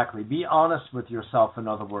 Exactly. Be honest with yourself, in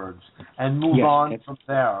other words, and move on from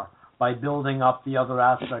there by building up the other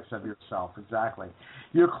aspects of yourself. Exactly.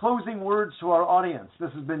 Your closing words to our audience.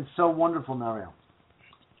 This has been so wonderful, Mario.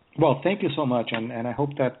 Well, thank you so much, and I hope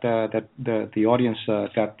that the audience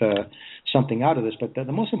got something out of this. But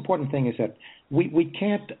the most important thing is that we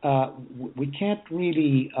can't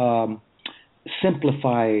really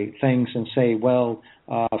simplify things and say, well,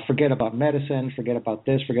 forget about medicine, forget about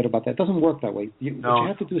this, forget about that. It doesn't work that way. What you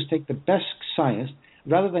have to do is take the best science,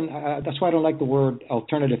 rather than, that's why I don't like the word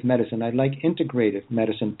alternative medicine. I like integrative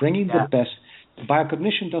medicine, bringing the best.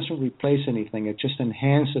 Biocognition doesn't replace anything. It just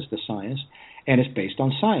enhances the science, and it's based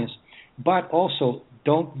on science. But also,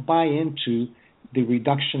 don't buy into the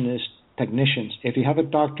reductionist technicians. If you have a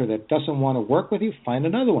doctor that doesn't want to work with you, find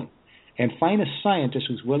another one. And find a scientist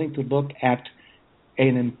who's willing to look at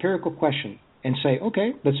an empirical question and say,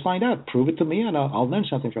 okay, let's find out. Prove it to me, and I'll learn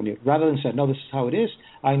something from you. Rather than say, no, this is how it is.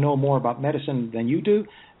 I know more about medicine than you do.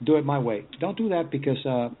 Do it my way. Don't do that because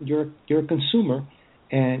you're a consumer,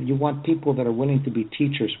 and you want people that are willing to be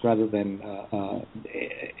teachers rather than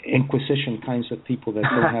inquisition kinds of people that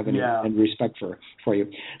don't have any respect for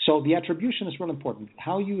you. So the attribution is real important.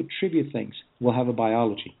 How you attribute things will have a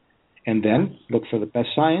biology. And then look for the best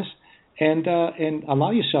science and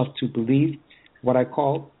allow yourself to believe what I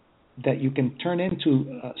call that you can turn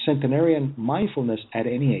into centenarian mindfulness at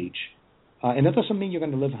any age. And that doesn't mean you're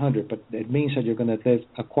going to live 100, but it means that you're going to live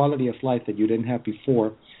a quality of life that you didn't have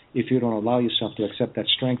before if you don't allow yourself to accept that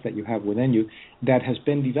strength that you have within you that has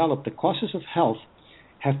been developed. The causes of health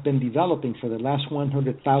have been developing for the last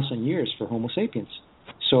 100,000 years for Homo sapiens.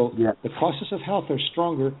 So the causes of health are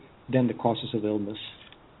stronger than the causes of illness.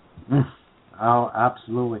 Oh,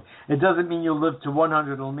 absolutely. It doesn't mean you'll live to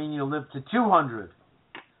 100. It'll mean you'll live to 200.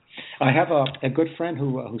 I have a good friend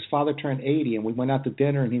whose father turned 80, and we went out to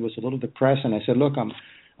dinner, and he was a little depressed, and I said, look, I'm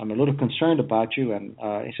a little concerned about you. And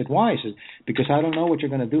he said, why? I said, because I don't know what you're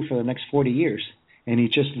going to do for the next 40 years. And he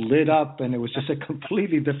just lit up, and it was just a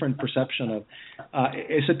completely different perception of,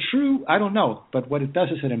 is it true? I don't know. But what it does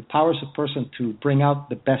is it empowers a person to bring out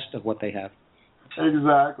the best of what they have.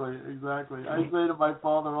 Exactly. I say to my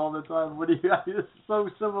father all the time, it's so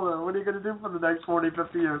similar. What are you going to do for the next 40,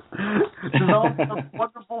 50 years? Develop some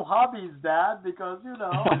wonderful hobbies, Dad, because, he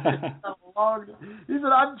said,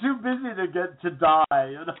 I'm too busy to die,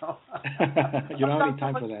 You don't have any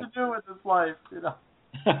time for that. to do with this life, It's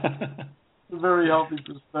a very healthy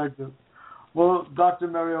perspective. Well, Dr.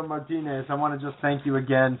 Mario Martinez, I want to just thank you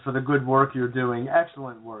again for the good work you're doing,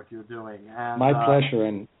 excellent work you're doing. And, my pleasure,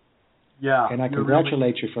 and I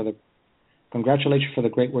congratulate you for the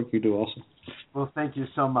great work you do also. Well, thank you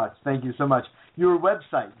so much. Your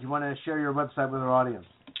website, do you want to share your website with our audience?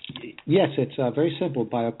 Yes, it's very simple,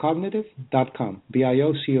 biocognitive.com,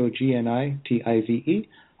 BIOCOGNITIVE,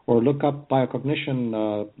 or look up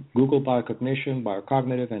biocognition, Google biocognition,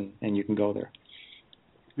 biocognitive, and you can go there.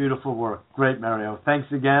 Beautiful work. Great, Mario.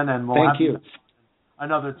 Thanks again, and we'll Thank you.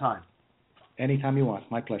 Another time. Anytime you want.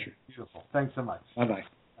 My pleasure. Beautiful. Thanks so much. Bye-bye.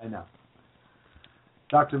 I know.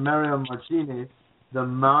 Dr. Mario Martinez, The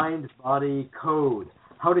Mind-Body Code,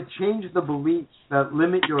 How to Change the Beliefs That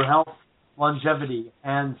Limit Your Health, Longevity,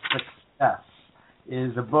 and Success,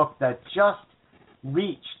 is a book that just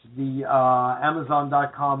reached the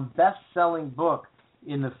Amazon.com best-selling book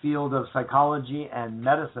in the field of psychology and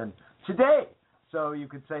medicine today. So you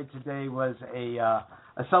could say today was a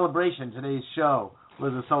celebration. Today's show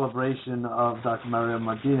was a celebration of Dr. Mario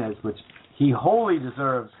Martinez, which he wholly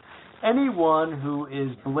deserves. Anyone who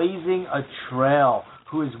is blazing a trail,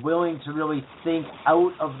 who is willing to really think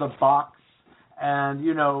out of the box and,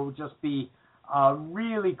 just be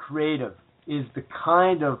really creative, is the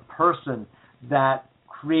kind of person that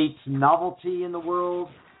creates novelty in the world,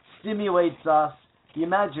 stimulates us. The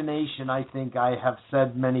imagination, I think I have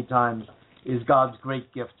said many times, is God's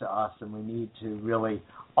great gift to us, and we need to really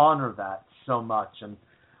honor that so much. And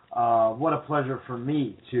what a pleasure for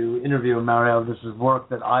me to interview Mario. This is work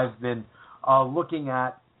that I've been looking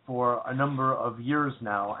at for a number of years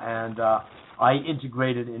now, and I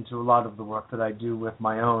integrate it into a lot of the work that I do with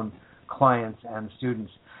my own clients and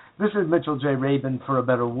students. This is Mitchell J. Rabin for A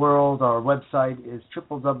Better World. Our website is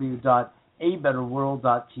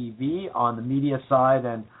www.abetterworld.tv on the media side,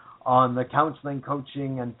 and on the counseling,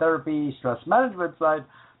 coaching, and therapy, stress management side,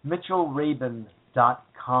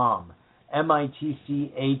 mitchellrabin.com. MITCHELL,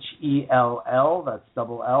 that's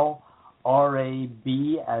double L, RAB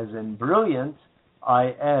as in brilliant,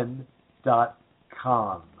 IN.com.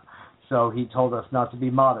 So he told us not to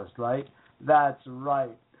be modest, right? That's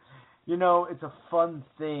right. You know, it's a fun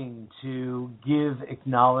thing to give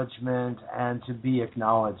acknowledgement and to be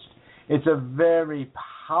acknowledged. It's a very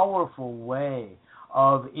powerful way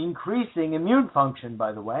of increasing immune function,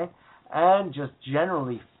 by the way, and just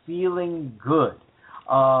generally feeling good.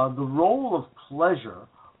 The role of pleasure,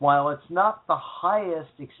 while it's not the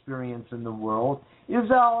highest experience in the world,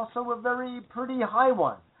 is also a very pretty high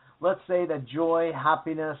one. Let's say that joy,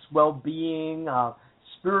 happiness, well-being,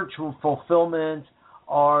 spiritual fulfillment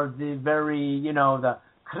are the very, the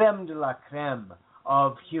creme de la creme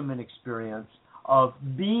of human experience, of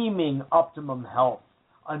beaming optimum health,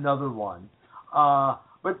 another one.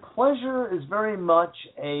 But pleasure is very much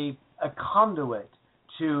a conduit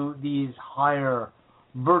to these higher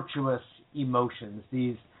virtuous emotions,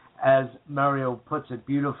 these, as Mario puts it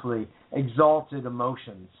beautifully, exalted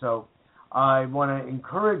emotions. So I want to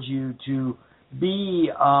encourage you to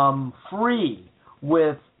be free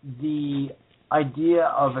with the idea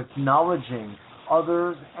of acknowledging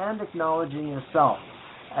others and acknowledging yourself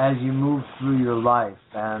as you move through your life.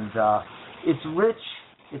 And it's rich.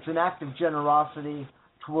 It's an act of generosity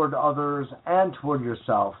toward others and toward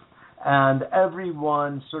yourself. And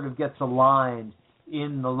everyone sort of gets aligned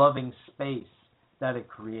in the loving space that it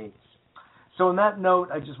creates. So on that note,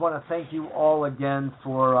 I just want to thank you all again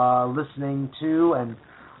for listening to and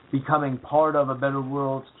becoming part of A Better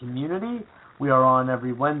World's community. We are on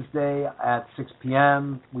every Wednesday at 6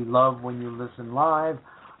 p.m. We love when you listen live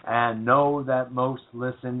and know that most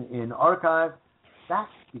listen in archive. That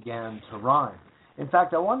began to rhyme. In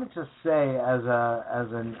fact, I wanted to say as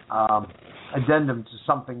an addendum to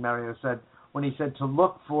something Mario said when he said to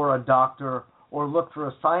look for a doctor or look for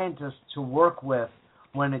a scientist to work with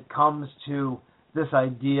when it comes to this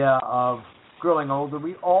idea of growing older.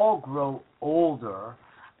 We all grow older,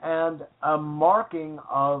 and a marking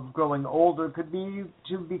of growing older could be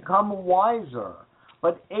to become wiser.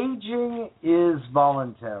 But aging is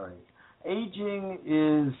voluntary. Aging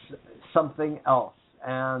is something else.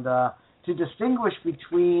 And to distinguish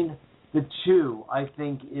between the two, I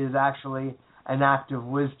think, is actually an act of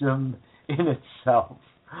wisdom in itself.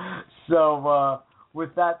 So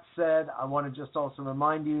with that said, I want to just also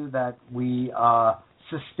remind you that we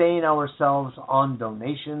sustain ourselves on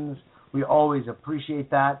donations. We always appreciate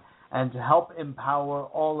that. And to help empower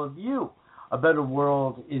all of you, A Better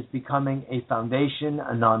World is becoming a foundation,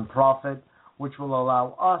 a nonprofit, which will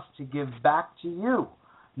allow us to give back to you,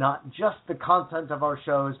 not just the content of our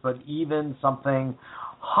shows, but even something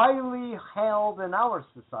highly hailed in our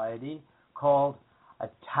society called a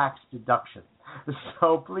tax deduction.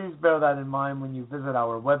 So please bear that in mind when you visit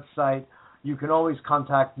our website. You can always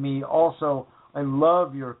contact me. Also, I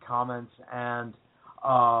love your comments and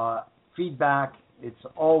feedback. It's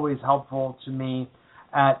always helpful to me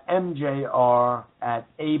at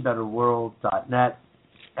mjr@abetterworld.net.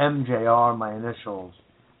 MJR, my initials,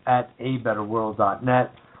 at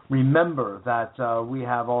abetterworld.net. Remember that we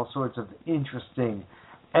have all sorts of interesting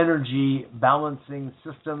energy balancing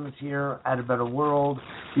systems here at A Better World.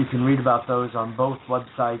 You can read about those on both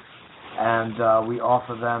websites, and we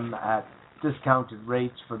offer them at discounted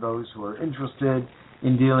rates for those who are interested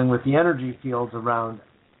in dealing with the energy fields around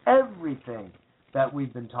everything that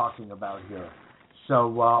we've been talking about here.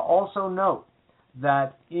 So also note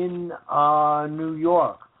that in New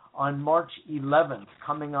York on March 11th,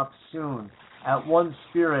 coming up soon, at One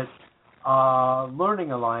Spirit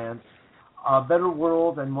Learning Alliance, Better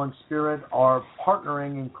World and One Spirit are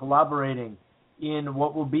partnering and collaborating in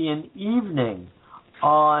what will be an evening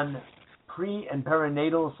on pre- and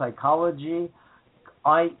perinatal psychology,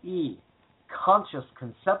 i.e. conscious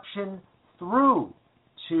conception through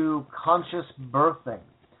to conscious birthing.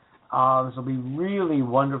 This will be really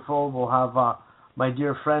wonderful. We'll have my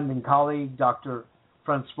dear friend and colleague, Dr.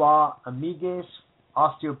 Francois Amigues,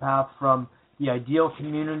 osteopath from the Ideal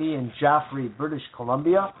Community in Jaffrey, British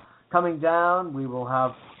Columbia, coming down. We will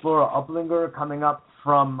have Laura Uplinger coming up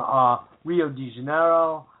from Rio de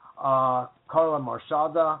Janeiro, Carla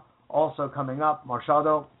Machado also coming up,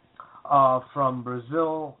 from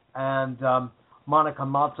Brazil, and Monica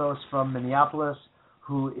Matos from Minneapolis,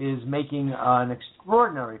 who is making an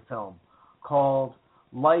extraordinary film called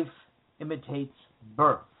Life Imitates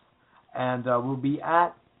Birth. And we'll be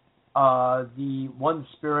at the One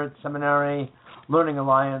Spirit Seminary Learning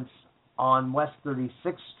Alliance on West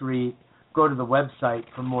 36th Street. Go to the website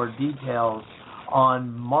for more details.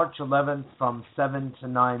 On March 11th from 7 to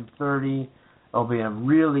 9:30, there'll be a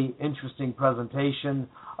really interesting presentation,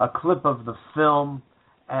 a clip of the film,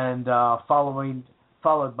 and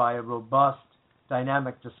followed by a robust,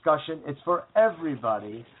 dynamic discussion. It's for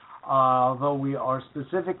everybody, although we are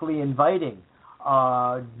specifically inviting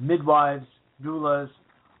midwives, doulas,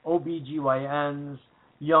 OBGYNs,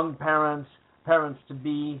 young parents,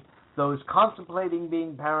 parents-to-be, those contemplating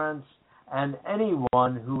being parents, and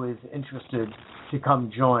anyone who is interested to come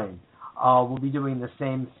join. We'll be doing the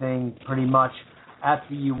same thing pretty much at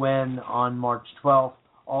the UN on March 12th,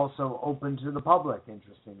 also open to the public,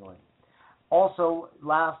 interestingly. Also,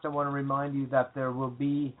 last, I want to remind you that there will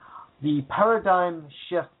be the Paradigm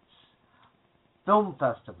Shifts Film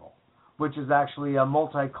Festival, which is actually a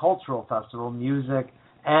multicultural festival, music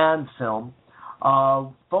and film,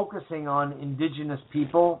 focusing on indigenous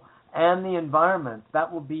people and the environment.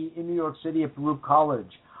 That will be in New York City at Baruch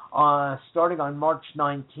College, starting on March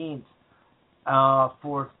 19th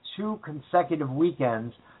for 2 consecutive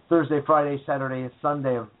weekends, Thursday, Friday, Saturday, and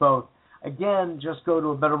Sunday of both. Again, just go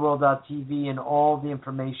to abetterworld.tv and all the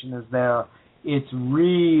information is there. It's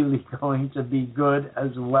really going to be good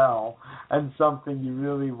as well, and something you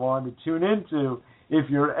really want to tune into if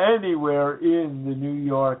you're anywhere in the New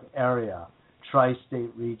York area,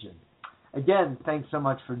 tri-state region. Again, thanks so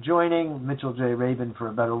much for joining. Mitchell J. Rabin for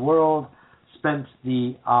A Better World. Spent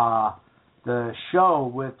the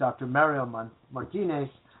show with Dr. Mario Martinez,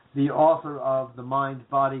 the author of The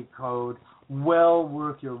Mind-Body Code. Well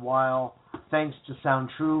worth your while. Thanks to Sound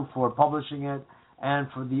True for publishing it and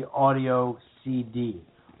for the audio CD,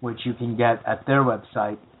 which you can get at their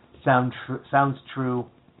website, soundstrue.com.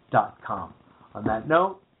 On that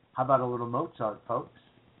note, how about a little Mozart, folks?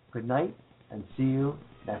 Good night, and see you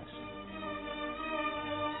next